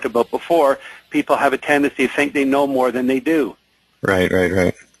we talked about before. People have a tendency to think they know more than they do. Right.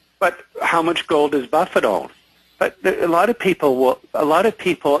 But how much gold does Buffett own? But a lot of people,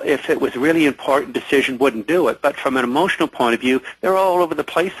 if it was a really important decision, wouldn't do it. But from an emotional point of view, they're all over the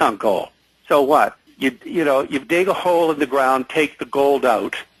place on gold. So what? You dig a hole in the ground, take the gold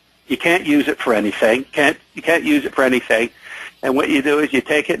out. You can't use it for anything. You can't use it for anything. And what you do is you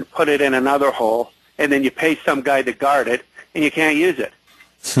take it and put it in another hole, and then you pay some guy to guard it, and you can't use it.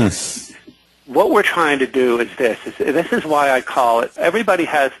 What we're trying to do is this is why I call it, everybody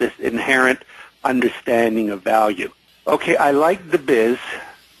has this inherent understanding of value. Okay, I like the biz.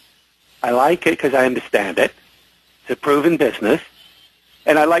 I like it because I understand it. It's a proven business.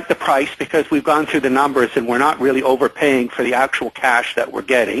 And I like the price because we've gone through the numbers and we're not really overpaying for the actual cash that we're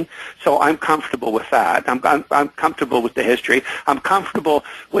getting. So I'm comfortable with that. I'm comfortable with the history. I'm comfortable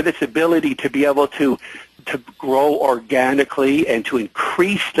with its ability to be able to grow organically and to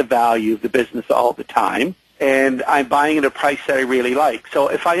increase the value of the business all the time. And I'm buying at a price that I really like. So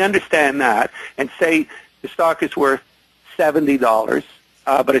if I understand that and say the stock is worth $70,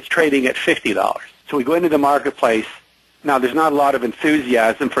 but it's trading at $50. So we go into the marketplace. Now, there's not a lot of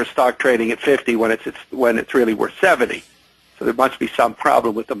enthusiasm for stock trading at 50 when it's really worth 70. So there must be some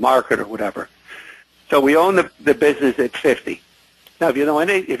problem with the market or whatever. So we own the business at 50. Now, if you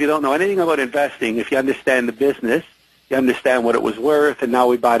don't know anything about investing, if you understand the business, you understand what it was worth, and now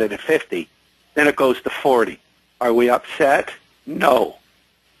we bought it at 50, then it goes to 40. Are we upset? No,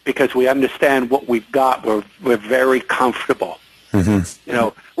 because we understand what we've got. We're very comfortable. Mm-hmm. You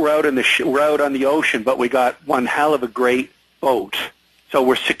know, we're out on the ocean, but we got one hell of a great boat. So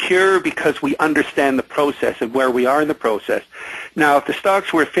we're secure because we understand the process and where we are in the process. Now, if the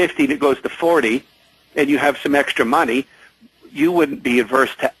stock's worth 50 and it goes to 40, and you have some extra money, you wouldn't be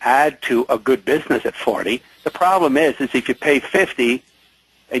averse to add to a good business at 40. The problem is if you pay 50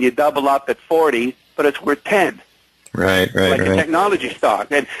 and you double up at 40, but it's worth 10. Right. Like a technology stock.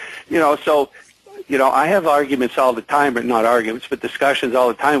 And, I have arguments all the time, or not arguments, but discussions all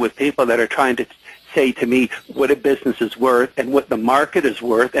the time with people that are trying to say to me what a business is worth and what the market is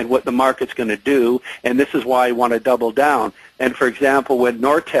worth and what the market's going to do, and this is why I want to double down. And, for example, when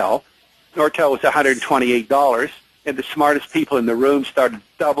Nortel was $128, and the smartest people in the room started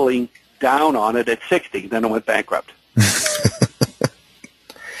doubling down on it at 60. Then it went bankrupt.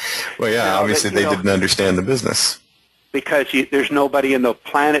 Well, yeah, obviously they didn't understand the business. Because there's nobody in the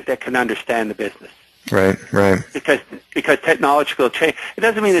planet that can understand the business. Right. Because technological change, it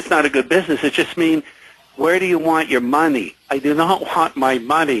doesn't mean it's not a good business. It just means, where do you want your money? I do not want my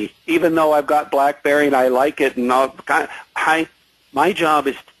money, even though I've got BlackBerry and I like it. And all. My job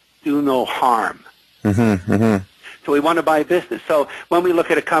is to do no harm. Mm-hmm. So we want to buy a business. So when we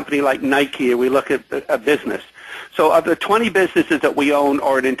look at a company like Nike, or we look at a business. So of the 20 businesses that we own,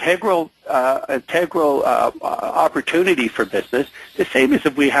 or an integral opportunity for business, the same as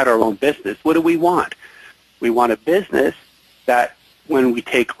if we had our own business, what do we want? We want a business that, when we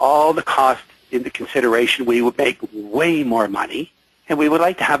take all the costs into consideration, we would make way more money. And we would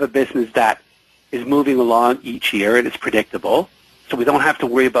like to have a business that is moving along each year and it's predictable, so we don't have to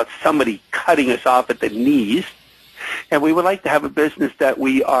worry about somebody cutting us off at the knees. And we would like to have a business that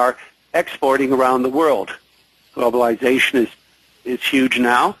we are exporting around the world. Globalization is huge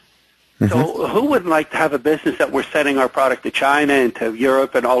now. Mm-hmm. So who would like to have a business that we're sending our product to China and to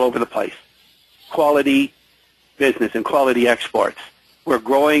Europe and all over the place? Quality business and quality exports. We're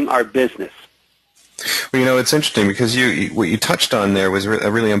growing our business. Well, it's interesting because what you touched on there was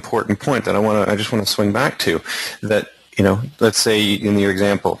a really important point that I just want to swing back to. That, let's say in your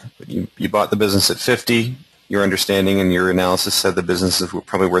example, you bought the business at 50. Your understanding and your analysis said the business is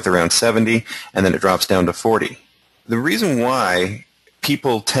probably worth around 70, and then it drops down to 40. The reason why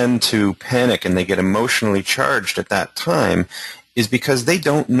people tend to panic and they get emotionally charged at that time is because they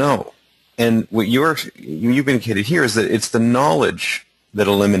don't know. And what you've indicated here is that it's the knowledge that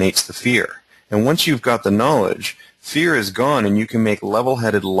eliminates the fear. And once you've got the knowledge, fear is gone, and you can make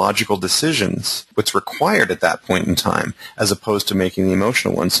level-headed, logical decisions, what's required at that point in time, as opposed to making the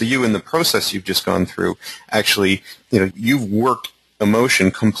emotional ones. So you, in the process you've just gone through, actually, you've worked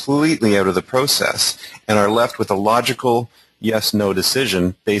emotion completely out of the process and are left with a logical yes-no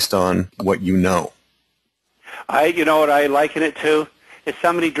decision based on what you know. You know what I liken it to? It's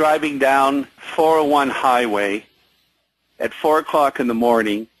somebody driving down 401 highway at 4 o'clock in the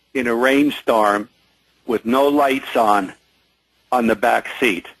morning in a rainstorm with no lights on the back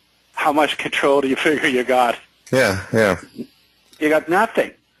seat. How much control do you figure you got? Yeah. You got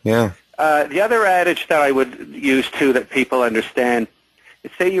nothing. Yeah. The other adage that I would use, too, that people understand,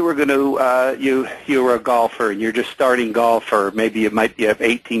 is say you were going to, you were a golfer and you're just starting golf, or maybe you might be an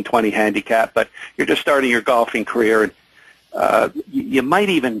 18, 20 handicap, but you're just starting your golfing career, and you might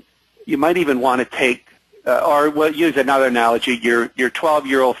even want to take, or we'll use another analogy, your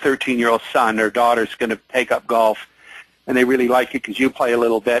 12-year-old, 13-year-old son or daughter is going to take up golf, and they really like it because you play a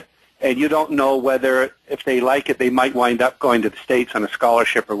little bit, and you don't know whether, if they like it, they might wind up going to the States on a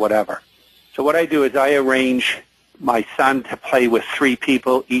scholarship or whatever. So what I do is I arrange my son to play with 3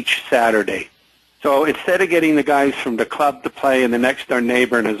 people each Saturday. So instead of getting the guys from the club to play and the next-door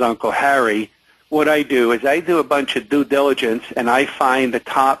neighbor and his Uncle Harry, what I do is I do a bunch of due diligence, and I find the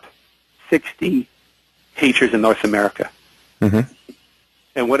top 60 teachers in North America. Mm-hmm.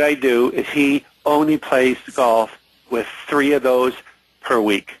 And what I do is he only plays golf with 3 of those per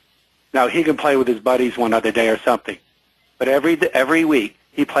week. Now, he can play with his buddies one other day or something, but every week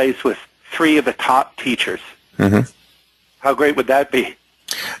he plays with 3 of the top teachers. Mm-hmm. How great would that be?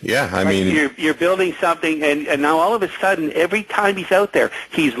 Yeah, I mean, you're building something, and now all of a sudden, every time he's out there,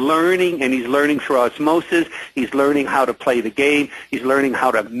 he's learning, and he's learning through osmosis. He's learning how to play the game. He's learning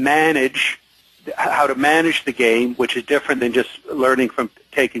how to manage the game, which is different than just learning from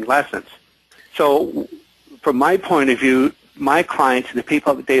taking lessons. So, from my point of view, my clients and the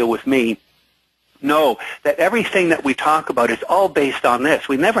people that deal with me know that everything that we talk about is all based on this.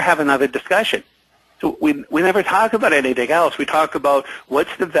 We never have another discussion. So we never talk about anything else. We talk about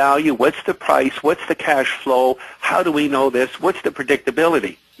what's the value, what's the price, what's the cash flow, how do we know this, what's the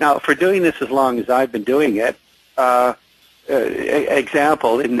predictability. Now, for doing this as long as I've been doing it,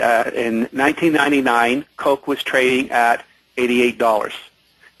 example, in 1999, Coke was trading at $88.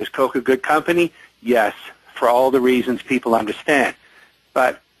 Is Coke a good company? Yes, for all the reasons people understand.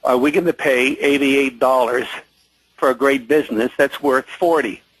 But are we going to pay $88 for a great business that's worth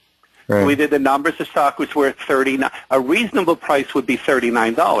 $40? Right. We did the numbers. The stock was worth $39. A reasonable price would be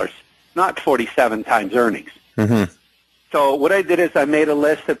 $39, not 47 times earnings. Mm-hmm. So what I did is I made a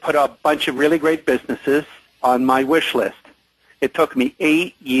list that put a bunch of really great businesses on my wish list. It took me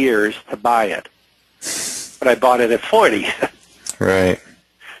 8 years to buy it, but I bought it at 40. Right.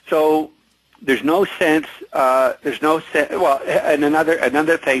 So there's no sense. Well, and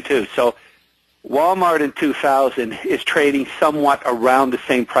another thing too. So Walmart in 2000 is trading somewhat around the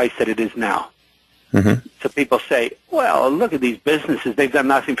same price that it is now. Mm-hmm. So people say, well, look at these businesses. They've done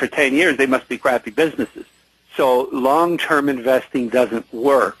nothing for 10 years. They must be crappy businesses. So long-term investing doesn't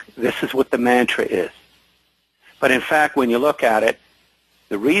work. This is what the mantra is. But in fact, when you look at it,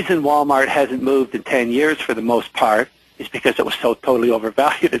 the reason Walmart hasn't moved in 10 years for the most part is because it was so totally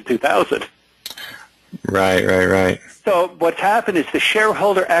overvalued in 2000. Right. So what's happened is the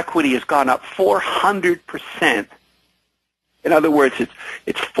shareholder equity has gone up 400%. In other words,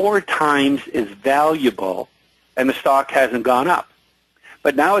 it's 4 times as valuable, and the stock hasn't gone up.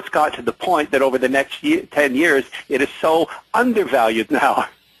 But now it's got to the point that over the next 10 years, it is so undervalued now.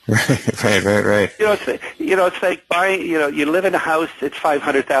 Right. It's like buying. You live in a house. It's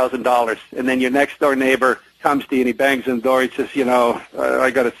 $500,000, and then your next door neighbor comes to you and he bangs on the door. He says,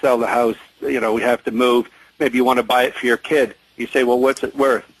 I got to sell the house. We have to move. Maybe you want to buy it for your kid. You say, well, what's it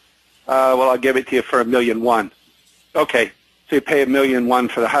worth? Well, I'll give it to you for $1.1 million. Okay, so you pay $1.1 million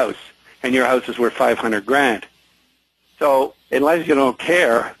for the house, and your house is worth $500,000. So unless you don't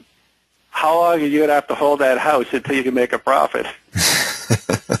care, how long are you going to have to hold that house until you can make a profit?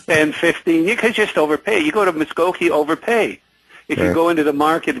 10, 15, you could just overpay. You go to Muskogee, overpay. If you go into the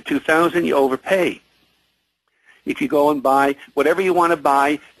market in 2000, you overpay. If you go and buy whatever you want to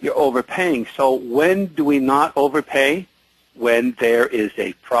buy, you're overpaying. So when do we not overpay? When there is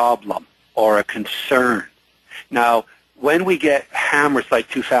a problem or a concern. Now, when we get hammers like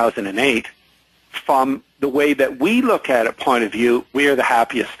 2008, from the way that we look at it point of view, we are the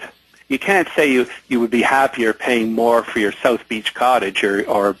happiest. You can't say you would be happier paying more for your South Beach cottage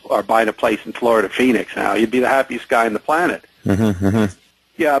or buying a place in Florida, Phoenix now. You'd be the happiest guy on the planet. Mm-hmm.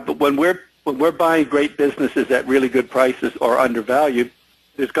 Yeah, but when we're buying great businesses at really good prices or undervalued,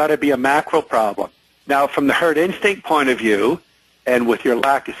 there's got to be a macro problem. Now, from the herd instinct point of view, and with your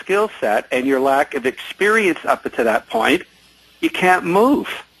lack of skill set and your lack of experience up to that point, you can't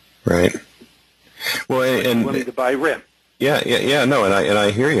move. Right. Well, and willing to buy RIM. Yeah. No, and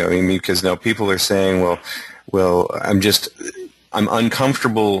I hear you. I mean, because now people are saying, well, I'm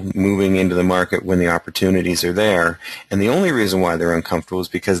uncomfortable moving into the market when the opportunities are there, and the only reason why they're uncomfortable is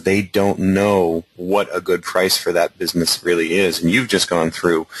because they don't know what a good price for that business really is. And you've just gone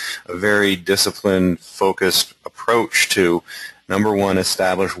through a very disciplined, focused approach to, number one,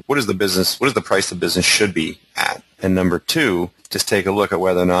 establish what is the price the business should be at, and number two, just take a look at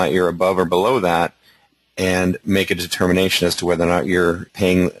whether or not you're above or below that, and make a determination as to whether or not you're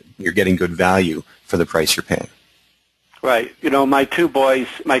getting good value for the price you're paying. Right. My two boys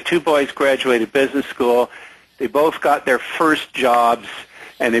graduated business school. They both got their first jobs,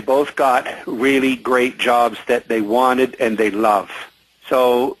 and they both got really great jobs that they wanted and they love.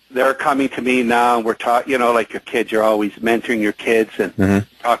 So they're coming to me now, and we're talking, like your kids, you're always mentoring your kids and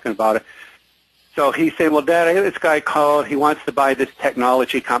talking about it. So he's saying, well, Dad, I had this guy called. He wants to buy this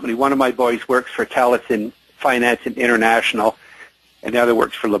technology company. One of my boys works for TELUS in Finance and International, and the other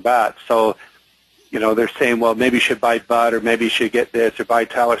works for Labatt. So, they're saying, well, maybe you should buy Bud, or maybe you should get this, or buy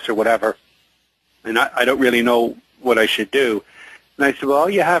TELUS, or whatever. And I don't really know what I should do. And I said, well, all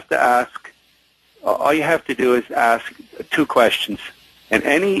you have to do is ask 2 questions. And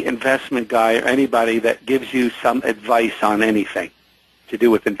any investment guy or anybody that gives you some advice on anything to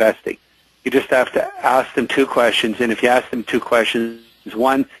do with investing, you just have to ask them 2 questions, and if you ask them 2 questions,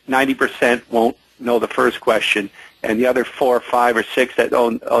 90% won't know the first question, and the other 4, 5, or 6 that know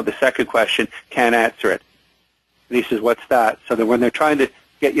the second question can't answer it. And he says, what's that? So that when they're trying to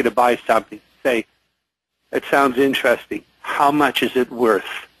get you to buy something, say, it sounds interesting. How much is it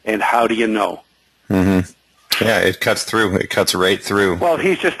worth, and how do you know? Mm-hmm. Yeah, it cuts through. It cuts right through. Well,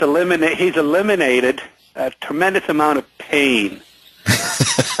 he's eliminated a tremendous amount of pain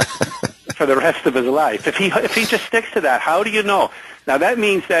for the rest of his life. If he just sticks to that, how do you know? Now, that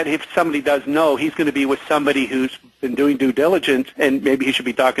means that if somebody does know, he's going to be with somebody who's been doing due diligence, and maybe he should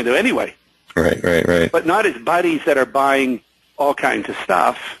be talking to anyway. Right. But not his buddies that are buying all kinds of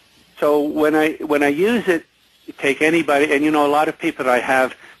stuff. So when I use it, take anybody, and a lot of people that I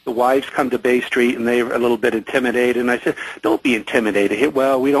have the wives come to Bay Street and they're a little bit intimidated. And I said, don't be intimidated.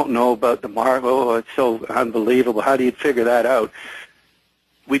 Well, we don't know about the market. Oh, it's so unbelievable. How do you figure that out?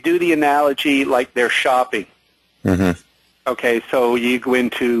 We do the analogy like they're shopping. Mm-hmm. Okay, so you go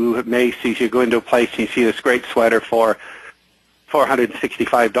into Macy's, you go into a place and you see this great sweater for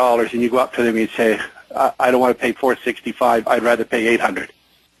 $465, and you go up to them and you say, I don't want to pay $465, I'd rather pay $800.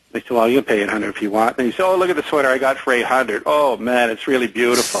 They say, well, you can pay $800 if you want. And you say, oh, look at the sweater I got for $800. Oh, man, it's really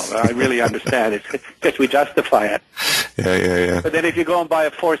beautiful. I really understand it because we justify it. Yeah. But then if you go and buy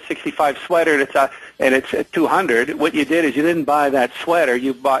a $465 sweater and it's $200, what you did is you didn't buy that sweater.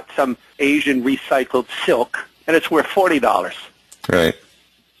 You bought some Asian recycled silk, and it's worth $40. Right.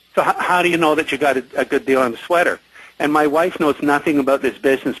 So how do you know that you got a good deal on the sweater? And my wife knows nothing about this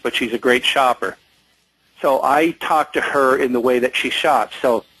business, but she's a great shopper. So I talk to her in the way that she shops.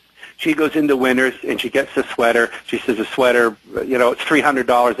 So she goes into Winners and she gets the sweater. She says, the sweater, it's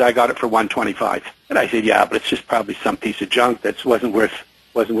 $300. I got it for $125. And I said, yeah, but it's just probably some piece of junk that wasn't worth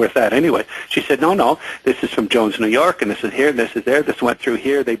that anyway. She said, no, this is from Jones, New York, and this is here, this is there, this went through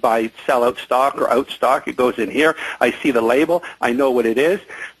here. They sell out stock or out stock. It goes in here. I see the label. I know what it is.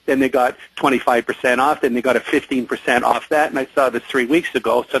 Then they got 25% off. Then they got a 15% off that, and I saw this 3 weeks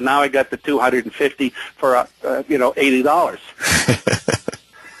ago. So now I got the $250 for $80.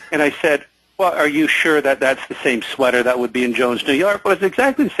 And I said, well, are you sure that that's the same sweater that would be in Jones, New York? Well, it's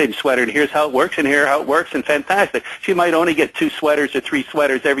exactly the same sweater, and here's how it works, and here how it works, and fantastic. She might only get 2 sweaters or 3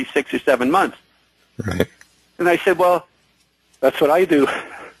 sweaters every 6 or 7 months. Right. And I said, well, that's what I do.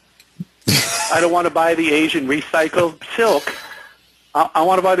 I don't want to buy the Asian recycled silk. I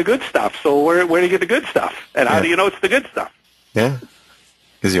want to buy the good stuff. So where do you get the good stuff? And how do you know it's the good stuff? Yeah,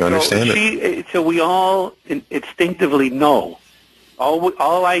 because you understand it. So we all instinctively know.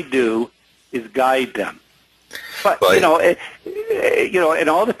 All I do is guide them. But and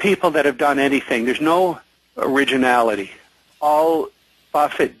all the people that have done anything, there's no originality. All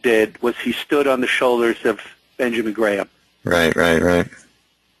Buffett did was he stood on the shoulders of Benjamin Graham. Right.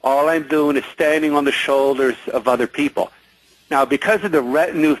 All I'm doing is standing on the shoulders of other people. Now, because of the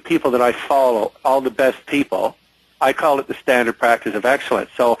retinue of people that I follow, all the best people, I call it the standard practice of excellence.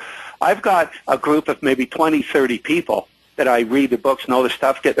 So I've got a group of maybe 20, 30 people that I read the books, know the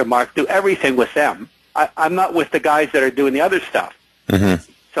stuff, get their mark, do everything with them. I'm not with the guys that are doing the other stuff. Mm-hmm.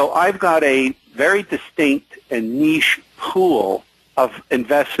 So I've got a very distinct and niche pool of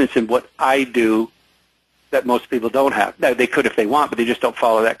investments in what I do that most people don't have. Now, they could if they want, but they just don't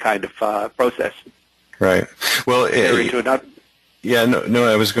follow that kind of process. Right. Well, Yeah, no.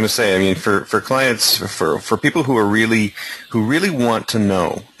 I was going to say, I mean, for clients, for people who really want to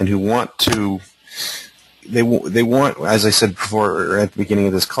know and who want to, they want, as I said before at the beginning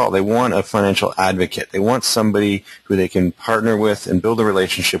of this call, they want a financial advocate. They want somebody who they can partner with and build a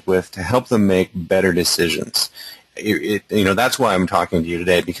relationship with to help them make better decisions. That's why I'm talking to you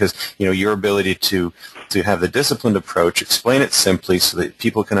today, because your ability to have the disciplined approach, explain it simply so that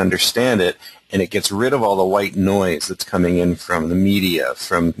people can understand it, and it gets rid of all the white noise that's coming in from the media,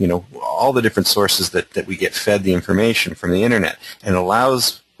 from all the different sources that we get fed the information from the internet, and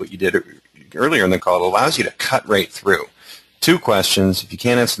allows what you did earlier in the call. It allows you to cut right through. 2 questions. If you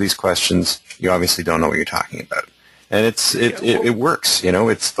can't answer these questions, you obviously don't know what you're talking about. And it works.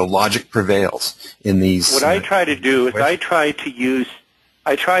 It's the logic prevails in these. What I try to do is I try to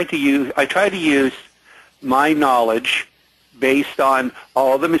use my knowledge based on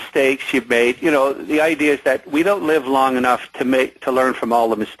all the mistakes you've made. The idea is that we don't live long enough to learn from all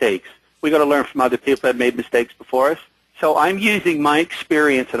the mistakes. We got to learn from other people that made mistakes before us. So I'm using my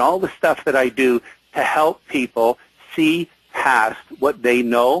experience and all the stuff that I do to help people see past what they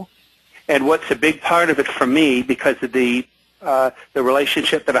know. And what's a big part of it for me, because of the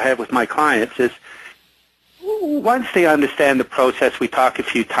relationship that I have with my clients, is once they understand the process, we talk a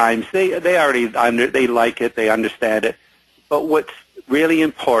few times, they like it, they understand it. But what's really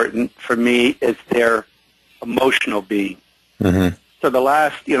important for me is their emotional being. Mm-hmm. So the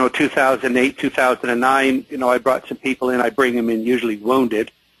last, 2008, 2009, I brought some people in. I bring them in usually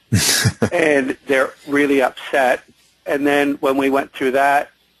wounded, and they're really upset. And then when we went through that,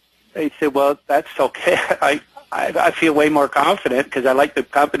 they said, well, that's okay. I feel way more confident because I like the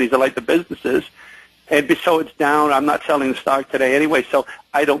companies, I like the businesses. And so it's down. I'm not selling the stock today anyway, so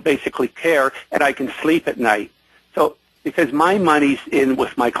I don't basically care, and I can sleep at night. So because my money's in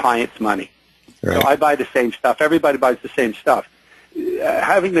with my client's money. Right. So I buy the same stuff. Everybody buys the same stuff.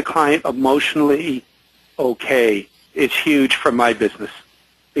 Having the client emotionally okay is huge for my business,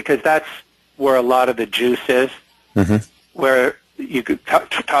 because that's where a lot of the juice is, mm-hmm. where you could talk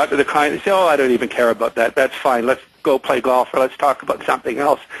to the client and say, oh, I don't even care about that. That's fine. go play golf or let's talk about something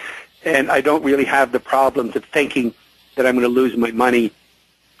else. And I don't really have the problems of thinking that I'm going to lose my money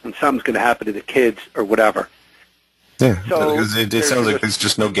and something's going to happen to the kids or whatever. Yeah, so it sounds like there's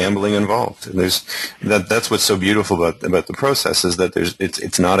just no gambling involved. And that's what's so beautiful about the process is that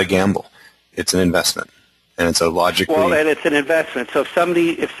it's not a gamble, it's an investment, and it's a logically. Well, and it's an investment. So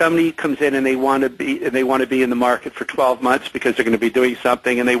if somebody comes in and they want to be in the market for 12 months because they're going to be doing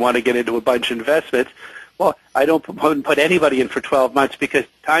something and they want to get into a bunch of investments, well, I don't put anybody in for 12 months because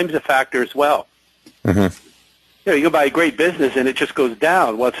time's a factor as well. Mm-hmm. You can buy a great business and it just goes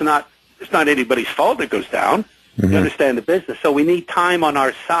down. Well, it's not anybody's fault it goes down. Mm-hmm. You understand the business. So we need time on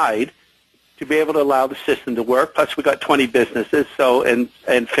our side to be able to allow the system to work. Plus, we got 20 businesses, and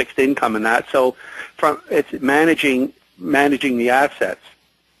fixed income and that. So it's managing the assets.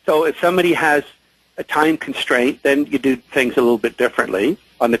 So if somebody has a time constraint, then you do things a little bit differently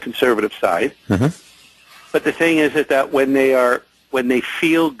on the conservative side. Mm-hmm. But the thing is that when they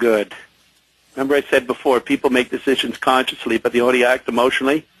feel good, remember I said before, people make decisions consciously, but they only act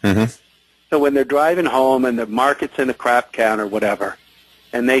emotionally. Mm-hmm. So when they're driving home and the market's in a crap can or whatever,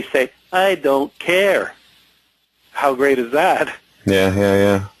 and they say, I don't care, how great is that?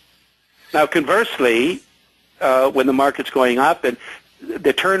 Yeah. Now, conversely, when the market's going up, and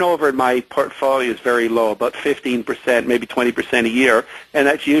the turnover in my portfolio is very low, about 15%, maybe 20% a year, and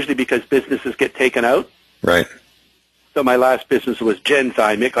that's usually because businesses get taken out. Right. So my last business was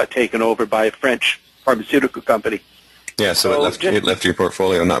Genzyme. It got taken over by a French pharmaceutical company. Yeah, so it left your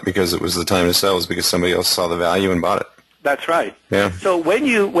portfolio not because it was the time to sell, it was because somebody else saw the value and bought it. That's right. Yeah. So when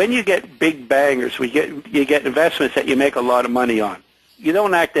you get big bangers, you get investments that you make a lot of money on. You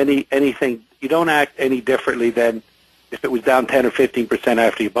don't act any differently than if it was down 10 or 15%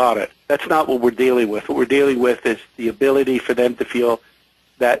 after you bought it. That's not what we're dealing with. What we're dealing with is the ability for them to feel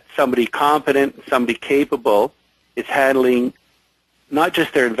that somebody competent, somebody capable is handling not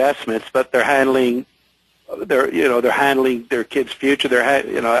just their investments, but they're handling their kids' future.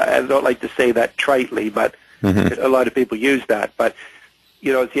 I don't like to say that tritely, but a lot of people use that. But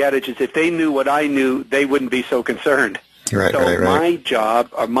it's the adage is if they knew what I knew, they wouldn't be so concerned. Right. My job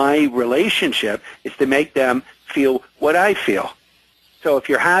or my relationship is to make them feel what I feel. So if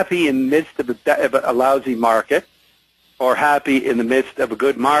you're happy in the midst of a lousy market, or happy in the midst of a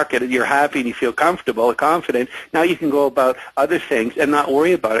good market, and you're happy and you feel comfortable, confident, now you can go about other things and not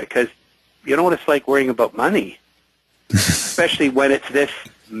worry about it because you know what it's like worrying about money, especially when it's this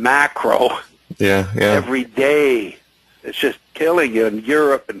macro. Yeah. Every day, it's just killing you in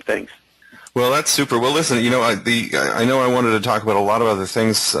Europe and things. Well, that's super. Well, listen, I know I wanted to talk about a lot of other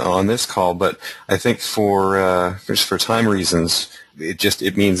things on this call, but I think for time reasons,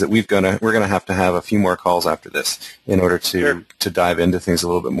 it means that we're gonna have to have a few more calls after this in order to dive into things a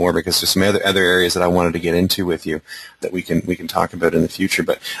little bit more, because there's some other areas that I wanted to get into with you that we can talk about in the future.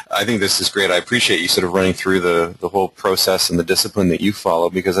 But I think this is great. I appreciate you sort of running through the whole process and the discipline that you follow,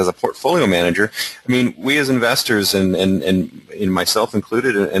 because as a portfolio manager, I mean, we as investors and myself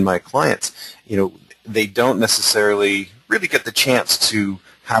included and my clients, they don't necessarily really get the chance to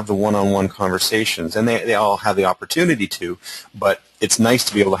have the one-on-one conversations, and they all have the opportunity to, but it's nice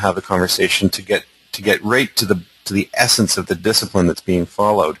to be able to have the conversation to get right to the essence of the discipline that's being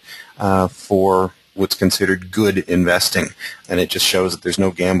followed for what's considered good investing. And it just shows that there's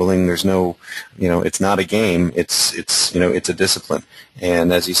no gambling, there's no, it's not a game, it's a discipline.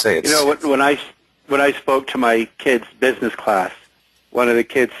 And as you say, it's when I spoke to my kids' business class, one of the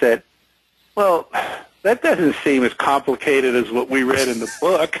kids said, well, that doesn't seem as complicated as what we read in the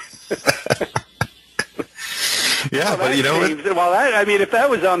book. Yeah, but if that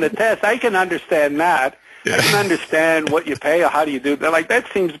was on the test, I can understand that. Yeah. I can understand what you pay or how do you do that. Like,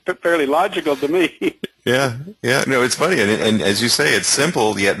 that seems fairly logical to me. Yeah. No, it's funny, and as you say, it's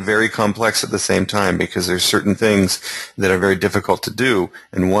simple yet very complex at the same time, because there's certain things that are very difficult to do,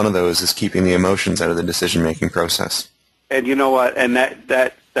 and one of those is keeping the emotions out of the decision-making process. And you know what? And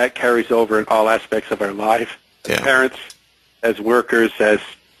that carries over in all aspects of our life. As parents, as workers, as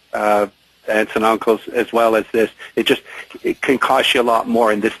aunts and uncles, as well as this. It can cost you a lot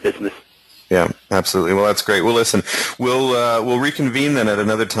more in this business. Yeah, absolutely. Well, that's great. Well, listen, we'll reconvene then at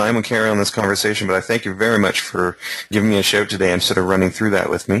another time and carry on this conversation, but I thank you very much for giving me a shout today and sort of running through that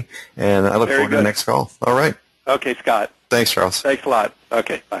with me, and I look forward to the next call. All right. Okay, Scott. Thanks, Charles. Thanks a lot.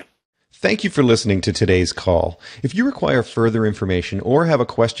 Okay, bye. Thank you for listening to today's call. If you require further information or have a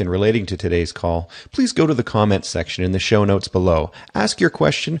question relating to today's call, please go to the comments section in the show notes below. Ask your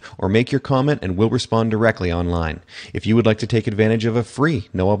question or make your comment and we'll respond directly online. If you would like to take advantage of a free,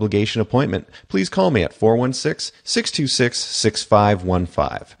 no obligation appointment, please call me at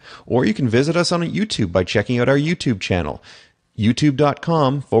 416-626-6515. Or you can visit us on YouTube by checking out our YouTube channel,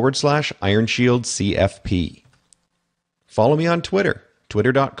 youtube.com/IronShieldCFP. Follow me on Twitter,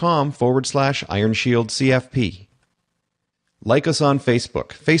 twitter.com/IronShieldCFP. Like us on Facebook,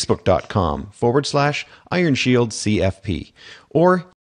 facebook.com/IronShieldCFP. Or